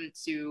important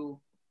to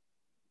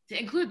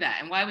include that?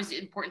 And why was it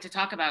important to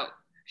talk about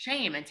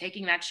shame and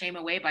taking that shame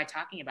away by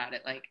talking about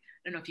it? Like,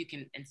 I don't know if you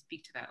can and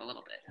speak to that a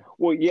little bit.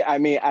 Well, yeah, I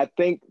mean, I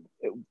think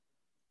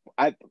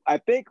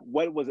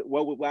what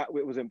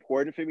was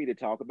important for me to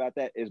talk about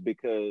that is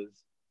because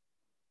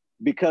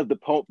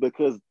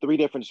Three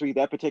Different Streets,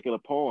 that particular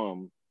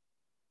poem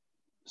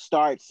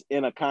starts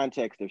in a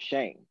context of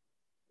shame.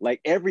 Like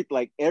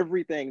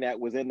everything that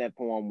was in that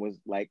poem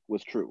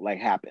was true, like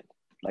happened.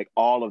 Like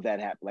all of that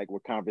happened, like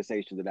with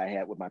conversations that I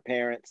had with my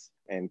parents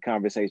and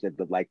conversations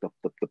that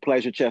the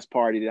pleasure chess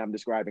party that I'm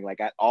describing,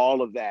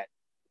 all of that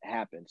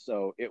happened.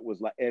 So it was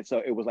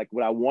like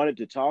what I wanted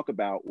to talk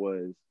about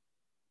was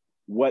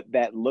what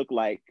that looked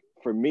like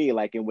for me,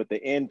 like, and with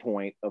the end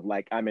point of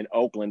like, I'm in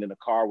Oakland in a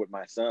car with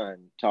my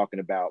son talking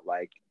about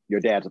like, your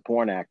dad's a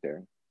porn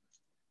actor,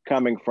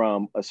 coming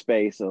from a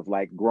space of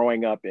like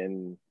growing up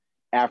in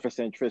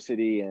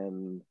Afrocentricity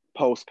and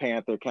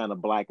post-Panther kind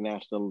of Black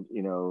nationalism,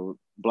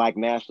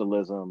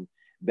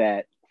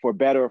 that for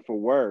better or for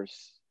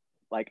worse,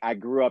 like I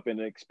grew up in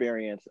an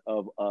experience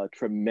of a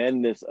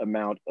tremendous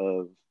amount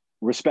of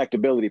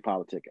respectability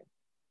politicking,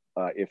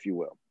 if you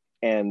will.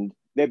 And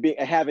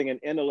having an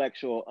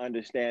intellectual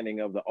understanding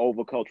of the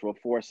overcultural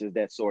forces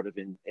that sort of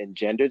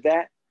engendered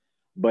that,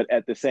 but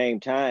at the same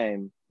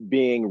time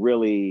being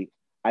really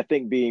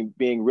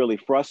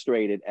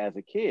frustrated as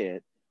a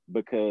kid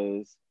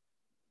because,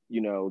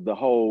 you know,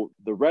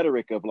 the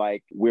rhetoric of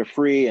like, we're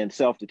free and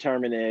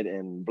self-determinate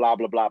and blah,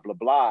 blah, blah, blah,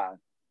 blah,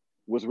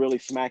 was really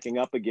smacking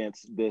up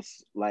against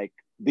this, like,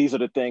 these are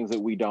the things that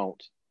we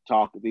don't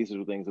talk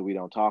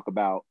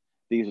about.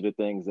 These are the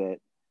things that,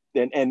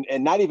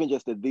 and not even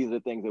just that these are the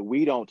things that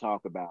we don't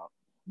talk about,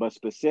 but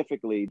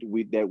specifically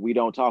that we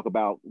don't talk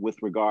about with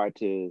regard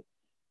to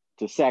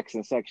sex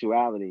and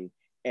sexuality.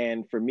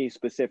 And for me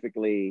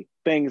specifically,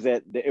 things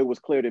that it was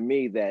clear to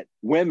me that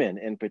women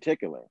in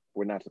particular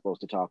were not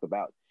supposed to talk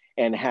about,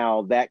 and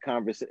how that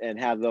conversation, and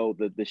how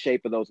the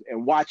shape of those,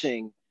 and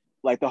watching,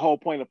 like the whole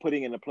point of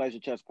putting in the pleasure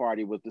chess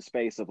party was the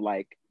space of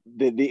like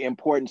the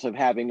importance of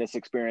having this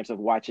experience of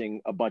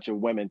watching a bunch of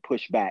women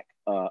push back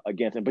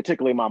against, and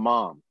particularly my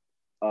mom,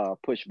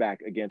 push back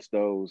against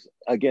those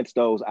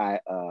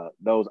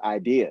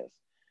ideas.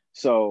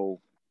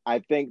 So I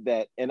think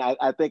that, and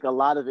I think a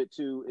lot of it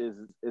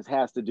too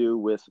has to do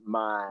with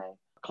my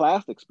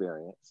class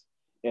experience,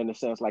 in the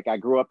sense, like I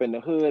grew up in the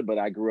hood, but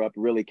I grew up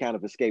really kind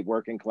of escaped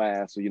working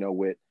class, you know,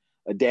 with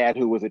a dad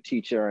who was a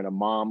teacher and a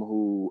mom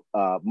who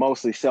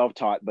mostly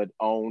self-taught, but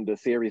owned a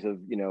series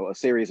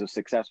of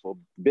successful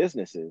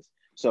businesses.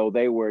 So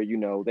they were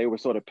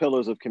sort of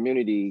pillars of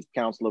community,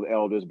 council of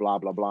elders, blah,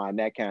 blah, blah, and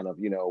that kind of,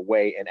 you know,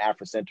 way in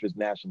Afrocentrist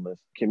nationalist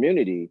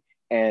community.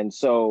 And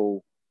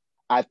so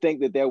I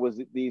think that there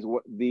was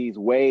these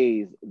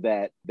ways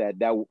that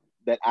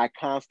I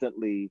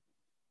constantly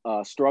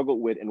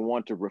struggled with and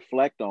want to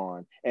reflect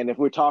on. And if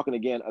we're talking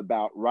again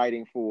about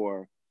writing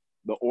for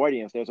the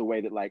audience, there's a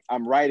way that like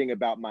I'm writing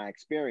about my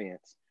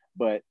experience,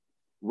 but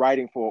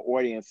writing for an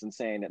audience and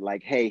saying that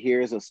like, hey,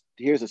 here's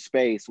a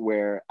space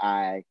where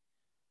I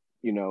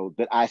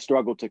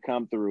struggled to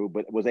come through,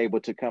 but was able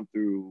to come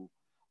through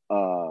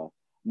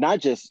not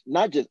just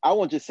I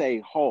won't just say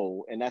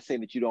whole, and not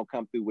saying that you don't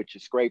come through with your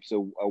scrapes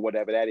or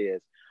whatever that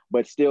is,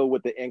 but still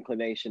with the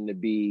inclination to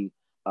be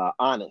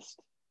honest,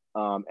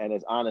 and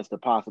as honest as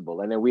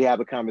possible. And then we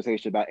have a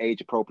conversation about age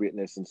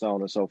appropriateness and so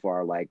on and so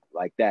far, like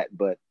that.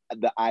 But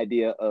the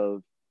idea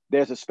of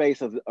there's a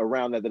space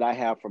around that I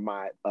have for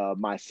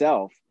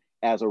myself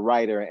as a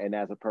writer and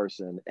as a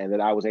person, and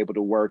that I was able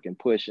to work and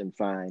push and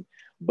find.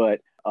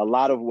 But a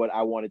lot of what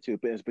I wanted to,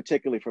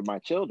 particularly for my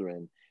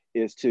children,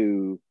 is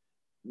to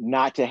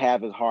not to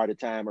have as hard a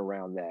time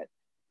around that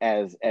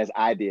as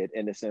I did,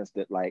 in the sense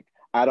that like,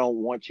 I don't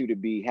want you to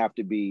we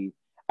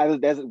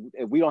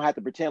don't have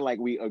to pretend like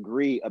we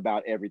agree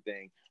about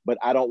everything, but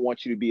I don't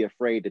want you to be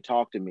afraid to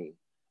talk to me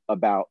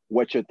about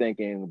what you're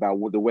thinking, about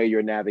the way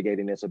you're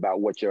navigating this,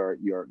 about what your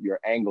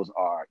angles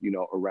are, you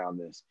know, around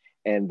this.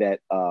 And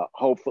that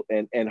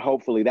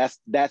hopefully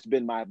that's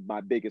been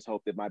my biggest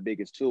hope, that my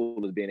biggest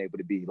tool is being able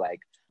to be like,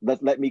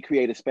 let me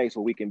create a space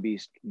where we can be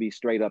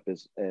straight up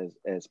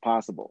as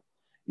possible,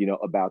 you know,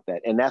 about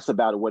that. And that's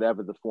about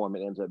whatever the form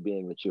it ends up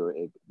being that you're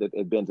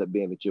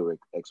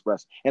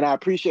expressing. And I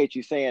appreciate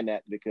you saying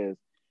that, because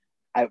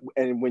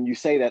and when you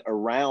say that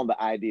around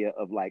the idea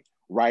of like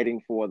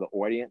writing for the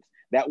audience,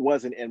 that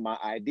wasn't in my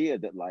idea,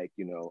 that like,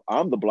 you know,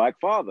 I'm the Black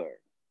father,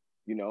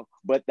 you know,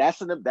 but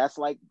that's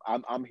like,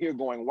 I'm here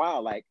going, wow,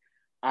 like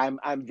I'm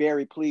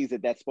very pleased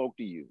that spoke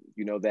to you,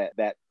 you know,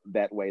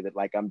 that way, that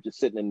like, I'm just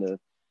sitting in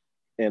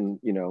and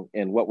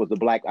what was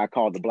I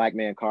called the black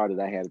man card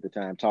that I had at the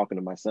time, talking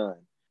to my son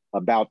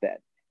about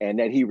that, and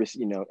that he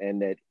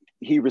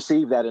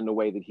received that in the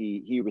way that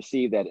he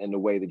received that in the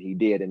way that he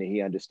did, and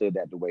he understood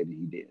that the way that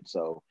he did.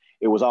 So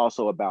it was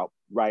also about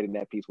writing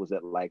that piece, was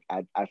that like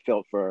I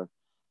felt for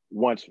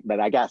once that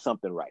I got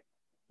something right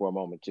for a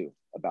moment too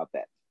about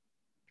that.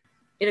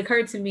 It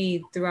occurred to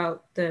me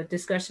throughout the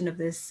discussion of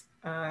this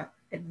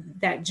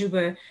that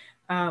Juba,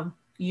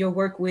 your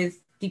work with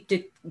Deep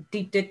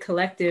Dick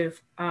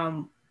Collective,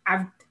 I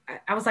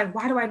was like,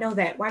 why do I know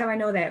that? Why do I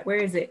know that? Where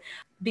is it?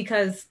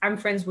 Because I'm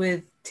friends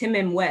with Tim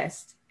M.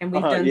 West, and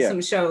we've done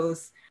some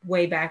shows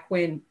way back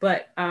when.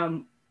 But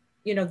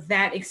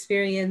that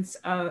experience,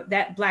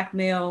 that Black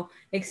male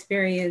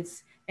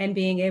experience, and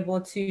being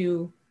able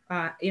to,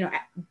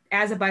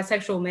 as a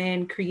bisexual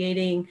man,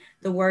 creating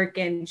the work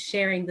and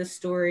sharing the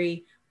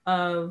story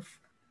of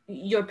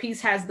your piece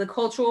has the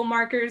cultural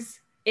markers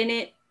in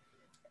it.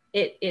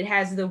 It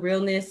has the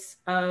realness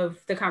of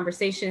the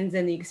conversations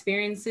and the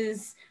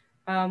experiences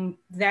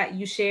that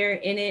you share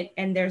in it.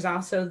 And there's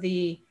also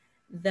the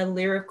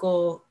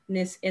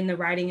lyricalness in the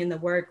writing and the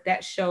work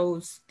that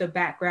shows the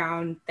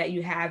background that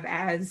you have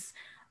as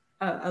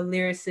a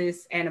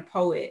lyricist and a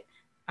poet.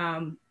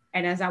 And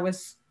as I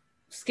was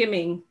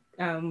skimming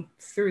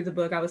through the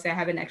book, I would say I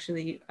haven't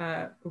actually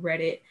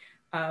read it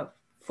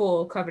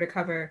full cover to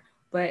cover,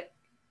 but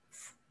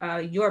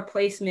your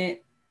placement,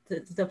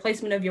 the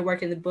placement of your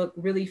work in the book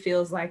really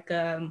feels like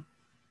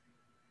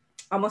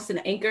almost an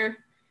anchor,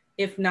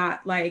 if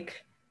not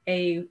like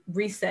a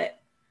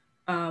reset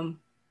of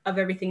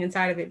everything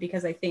inside of it.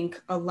 Because I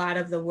think a lot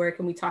of the work,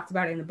 and we talked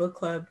about it in the book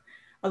club,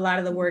 a lot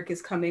of the work is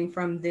coming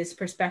from this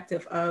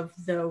perspective of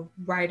the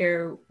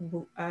writer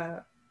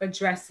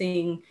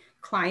addressing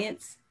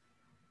clients,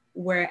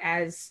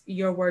 whereas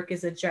your work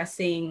is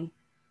addressing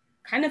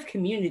kind of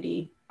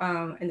community,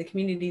 and the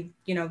community,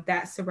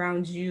 that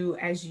surrounds you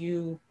as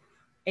you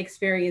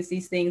experience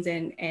these things,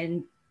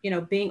 and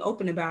being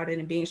open about it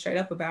and being straight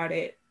up about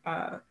it,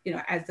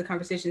 as the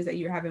conversations that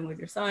you're having with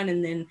your son,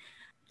 and then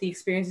the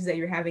experiences that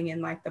you're having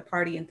in like the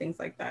party and things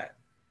like that.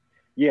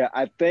 Yeah,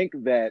 I think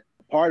that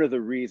part of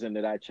the reason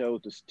that I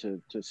chose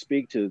to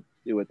speak to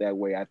it that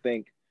way, I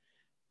think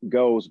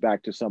goes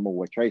back to some of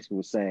what Tracy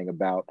was saying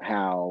about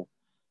how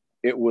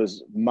it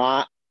was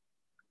my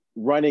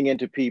running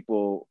into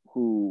people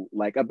who,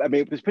 like, I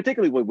mean,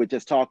 particularly with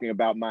just talking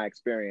about my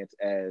experience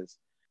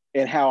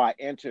and how I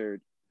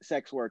entered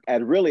sex work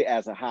really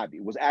as a hobby,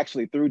 was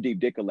actually through Deep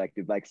Dick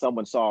Collective. Like,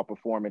 someone saw a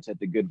performance at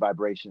the Good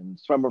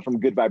Vibrations, from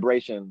Good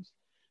Vibrations,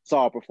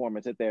 saw a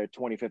performance at their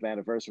 25th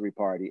anniversary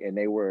party, and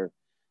they were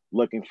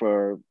looking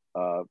for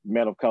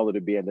men of color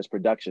to be in this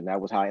production.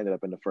 That was how I ended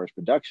up in the first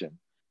production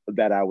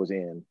that I was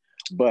in.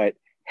 But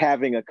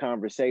having a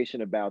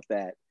conversation about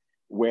that,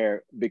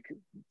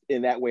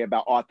 in that way,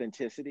 about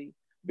authenticity,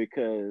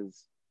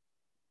 because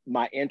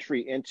my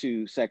entry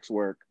into sex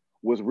work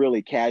was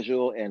really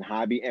casual and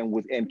hobby,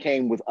 and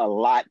came with a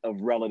lot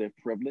of relative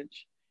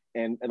privilege,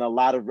 and a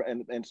lot of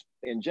and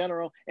in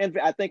general, and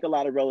I think a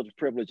lot of relative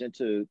privilege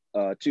to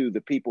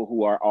the people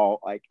who are all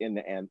like in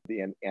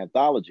the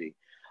anthology,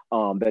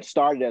 that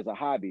started as a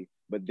hobby,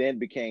 but then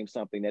became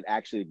something that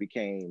actually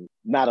became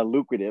not a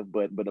lucrative,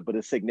 but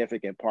a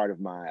significant part of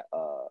my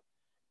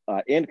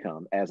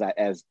income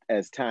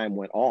as time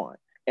went on.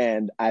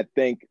 And I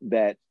think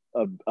that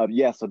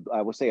yes,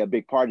 I would say a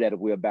big part of that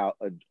was about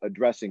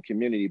addressing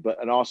community,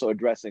 and also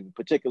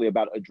particularly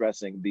about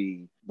addressing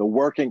the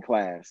working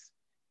class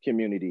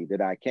community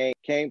that I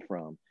came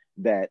from,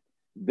 that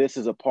this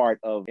is a part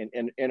of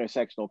an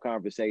intersectional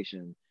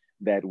conversation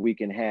that we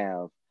can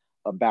have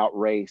about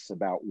race,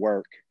 about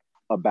work,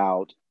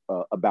 about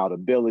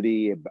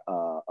ability,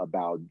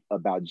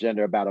 about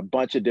gender, about a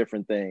bunch of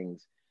different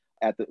things.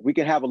 We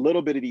can have a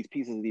little bit of these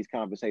pieces of these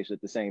conversations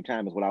at the same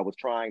time, is what I was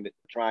trying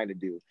to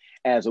do,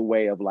 as a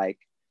way of like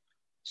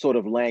sort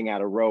of laying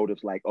out a road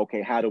of like,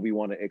 okay, how do we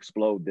want to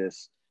explode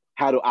this?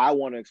 How do I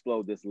want to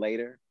explode this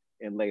later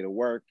in later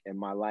work in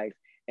my life?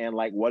 And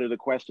like, what are the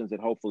questions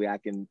that hopefully I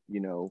can,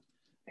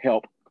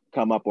 help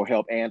come up or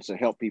help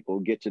people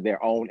get to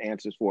their own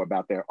answers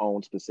about their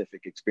own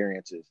specific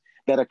experiences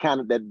that are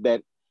kind of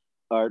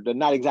they're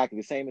not exactly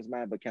the same as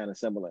mine, but kind of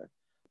similar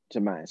to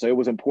mine. So it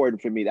was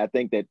important for me. I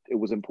think that it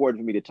was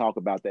important for me to talk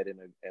about that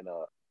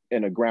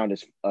in a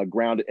grounded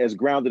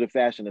a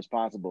fashion as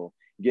possible,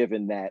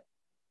 given that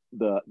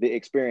the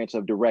experience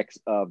of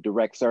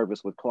direct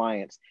service with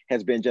clients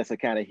has been just a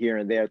kind of here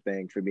and there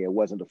thing for me. It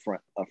wasn't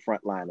a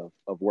front line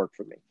of work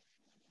for me.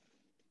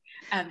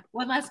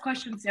 One last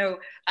question. So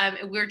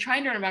we're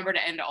trying to remember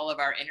to end all of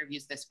our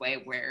interviews this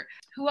way, where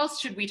who else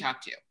should we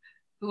talk to?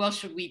 Who else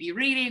should we be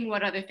reading?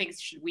 What other things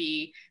should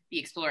we be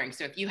exploring?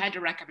 So if you had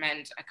to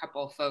recommend a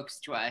couple of folks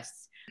to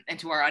us and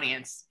to our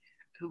audience,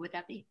 who would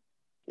that be?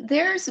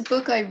 There's a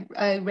book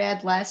I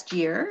read last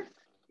year.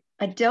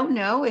 I don't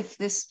know if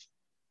this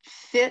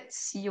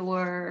fits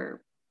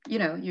your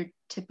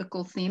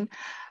typical theme.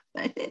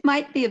 It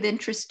might be of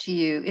interest to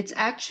you. It's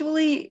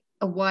actually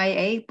a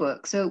YA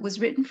book. So it was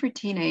written for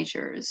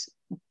teenagers,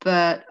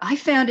 but I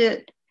found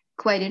it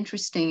quite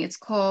interesting. It's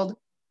called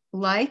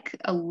Like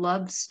a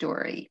Love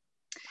Story.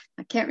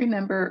 I can't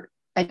remember.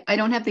 I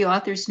don't have the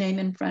author's name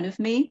in front of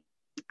me.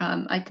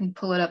 I can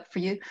pull it up for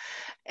you.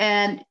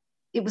 And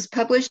it was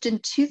published in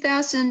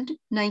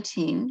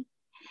 2019.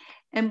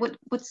 And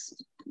what's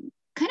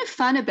kind of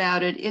fun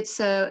about it,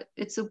 it's a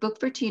book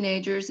for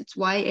teenagers. It's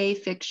YA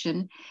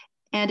fiction,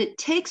 and it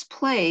takes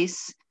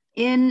place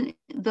in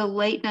the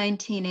late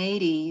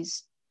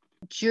 1980s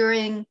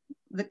during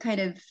the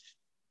kind of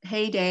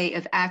heyday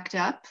of ACT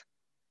UP,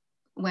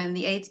 when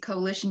the AIDS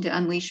Coalition to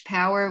Unleash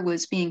Power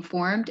was being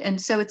formed. And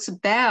so it's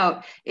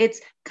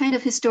kind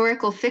of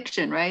historical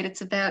fiction, right?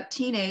 It's about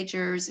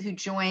teenagers who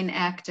join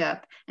ACT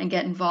UP and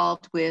get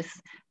involved with,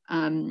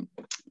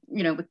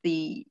 with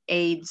the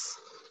AIDS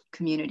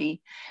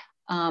community.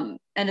 And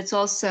it's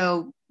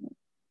also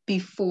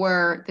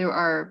before there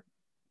are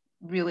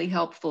really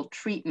helpful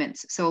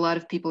treatments. So a lot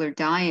of people are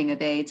dying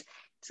of AIDS.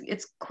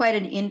 It's quite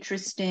an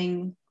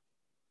interesting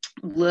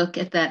look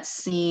at that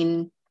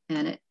scene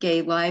and at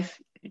gay life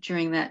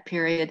during that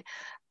period.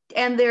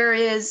 And there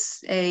is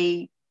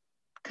a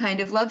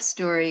kind of love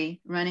story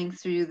running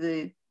through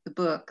the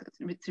book,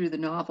 through the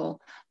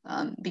novel,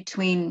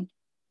 between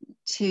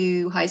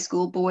two high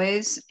school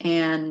boys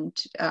and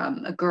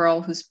a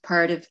girl who's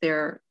part of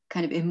their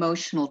kind of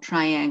emotional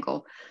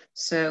triangle.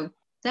 So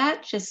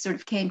that just sort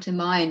of came to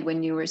mind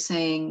when you were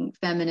saying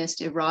feminist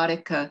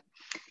erotica.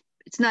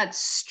 It's not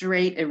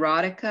straight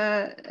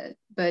erotica,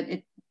 but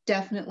it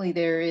definitely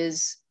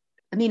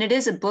it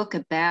is a book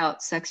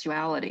about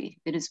sexuality.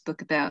 It is a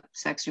book about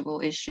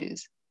sexual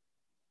issues.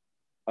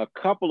 A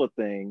couple of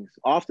things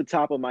off the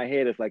top of my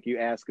head, if like you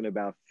asking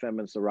about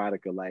feminist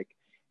erotica, like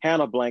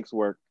Hannah Blank's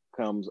work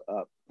comes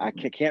up. I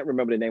can't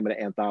remember the name of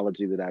the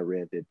anthology that I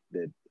read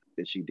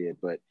that she did,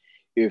 but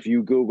if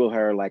you Google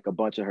her, like a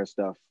bunch of her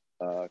stuff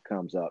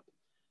comes up,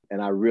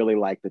 and I really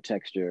like the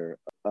texture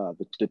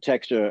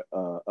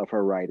of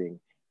her writing.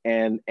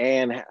 And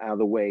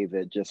the way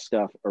that just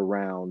stuff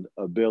around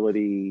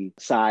ability,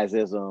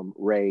 sizeism,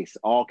 race,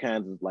 all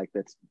kinds of like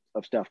that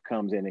of stuff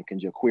comes in and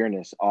congeal,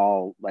 queerness,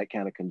 all like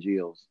kind of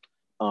congeals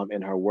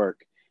in her work.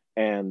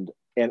 And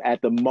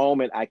at the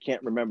moment, I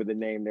can't remember the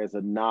name. There's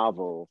a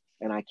novel,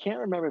 and I can't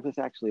remember if it's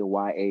actually a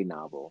YA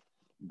novel,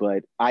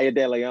 but Aya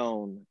De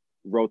Leon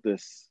wrote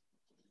this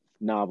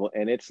novel,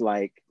 and it's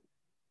like,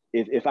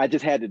 if I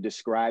just had to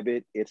describe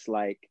it, it's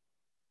like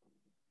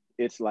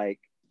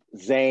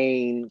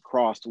Zayn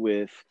crossed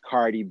with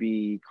Cardi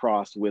B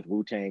crossed with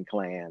Wu-Tang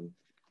Clan,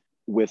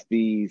 with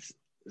these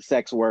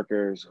sex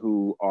workers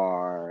who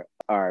are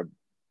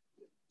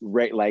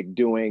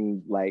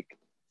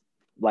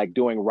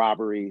doing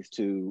robberies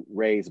to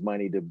raise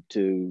money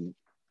to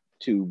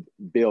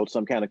build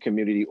some kind of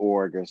community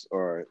org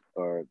or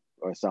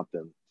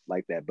something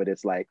like that. But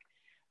it's like,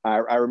 I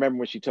remember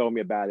when she told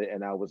me about it,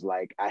 and I was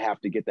like, I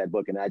have to get that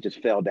book, and I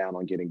just fell down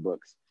on getting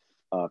books.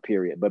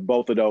 Period. But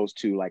both of those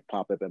two like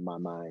pop up in my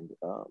mind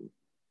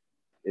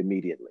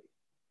immediately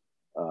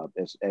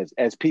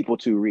as people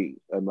to read,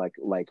 and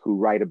like who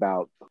write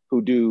about,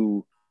 who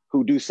do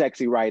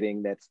sexy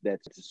writing that's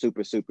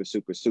super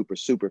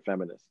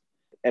feminist,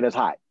 and it's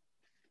hot.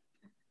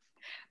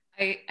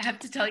 I have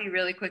to tell you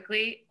really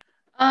quickly.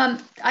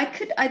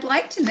 I'd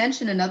like to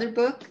mention another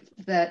book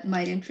that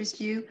might interest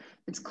you.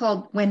 It's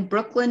called When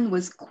Brooklyn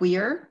Was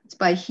Queer. It's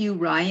by Hugh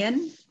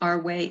Ryan,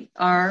 R-Y-A-N.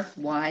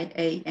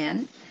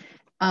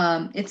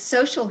 It's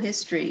social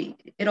history.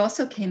 It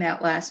also came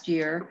out last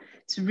year.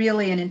 It's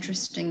really an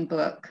interesting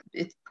book.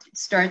 It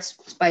starts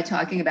by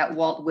talking about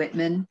Walt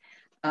Whitman,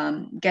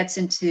 gets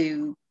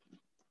into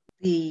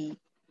the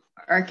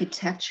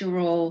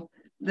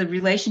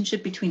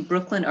relationship between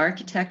Brooklyn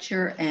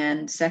architecture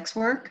and sex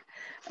work.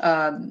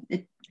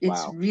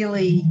 It's wow.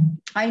 Really,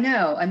 I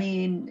know.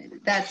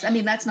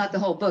 That's not the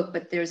whole book,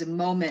 but there's a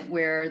moment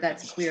where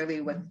that's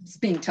clearly what's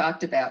being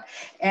talked about.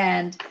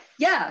 And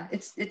yeah,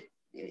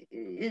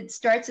 it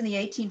starts in the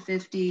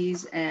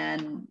 1850s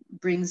and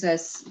brings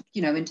us,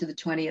 into the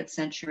 20th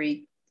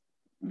century.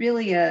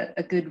 Really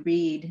a good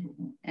read,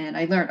 and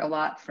I learned a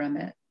lot from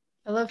it.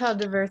 I love how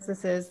diverse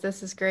this is.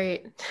 This is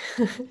great.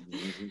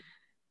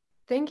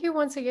 Thank you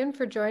once again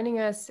for joining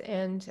us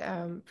and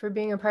for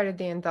being a part of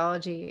the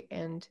anthology.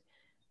 And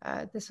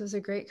this was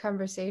a great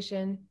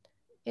conversation.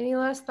 Any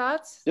last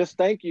thoughts? Just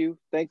thank you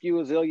a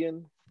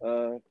zillion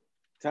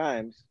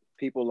times.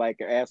 People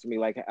ask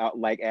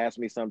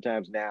me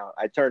sometimes now.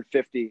 I turned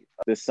 50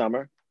 this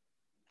summer,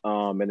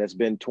 and it's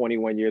been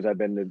 21 years I've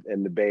been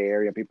in the Bay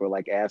Area. People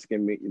are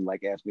asking me,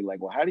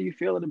 well, how do you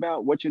feel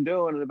about what you're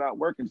doing and about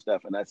work and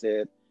stuff? And I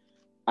said,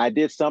 I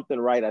did something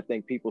right. I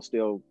think people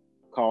still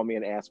call me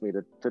and ask me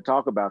to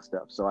talk about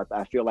stuff. So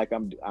I feel like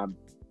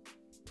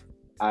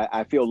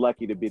I feel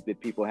lucky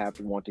that people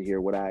want to hear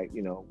what I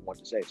want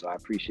to say. So I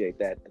appreciate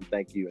that, and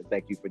thank you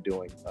for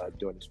doing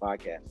this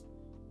podcast.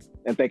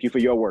 And thank you for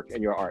your work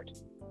and your art.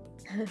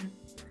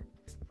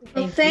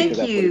 Well, thank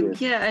you.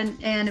 Yeah,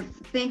 and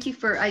thank you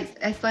for, I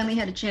finally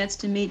had a chance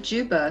to meet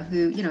Juba,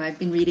 who, I've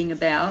been reading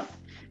about.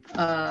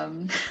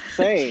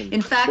 Same.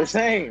 In fact, the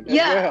same as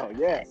yeah, well.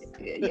 Yes.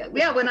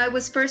 yeah. When I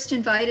was first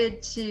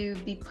invited to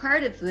be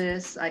part of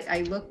this,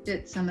 I looked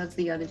at some of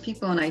the other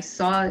people and I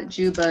saw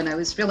Juba and I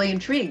was really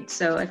intrigued.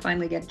 So I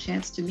finally got a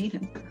chance to meet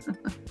him.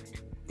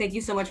 Thank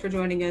you so much for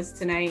joining us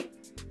tonight.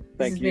 This has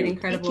Thank been you.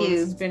 incredible. Thank you.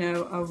 This has been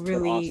a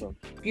really awesome.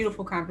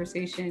 beautiful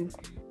conversation.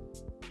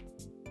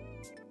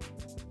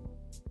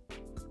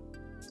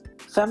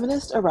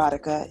 Feminist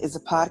Erotica is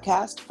a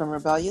podcast from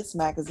Rebellious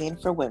Magazine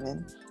for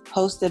Women,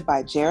 hosted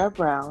by Jara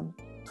Brown,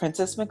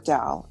 Princess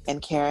McDowell, and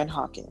Karen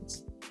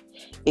Hawkins.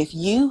 If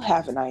you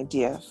have an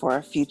idea for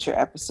a future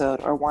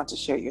episode or want to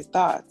share your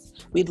thoughts,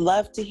 we'd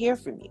love to hear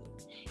from you.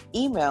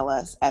 Email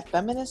us at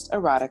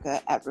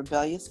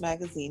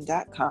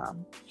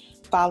feministerotica@rebelliousmagazine.com.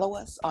 Follow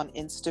us on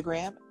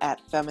Instagram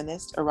at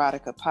Feminist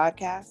Erotica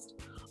Podcast,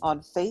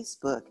 on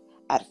Facebook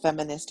at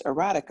Feminist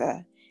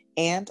Erotica,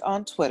 and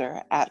on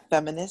Twitter at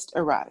Feminist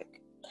Erotic.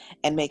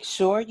 And make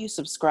sure you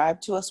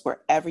subscribe to us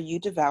wherever you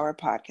devour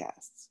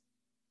podcasts.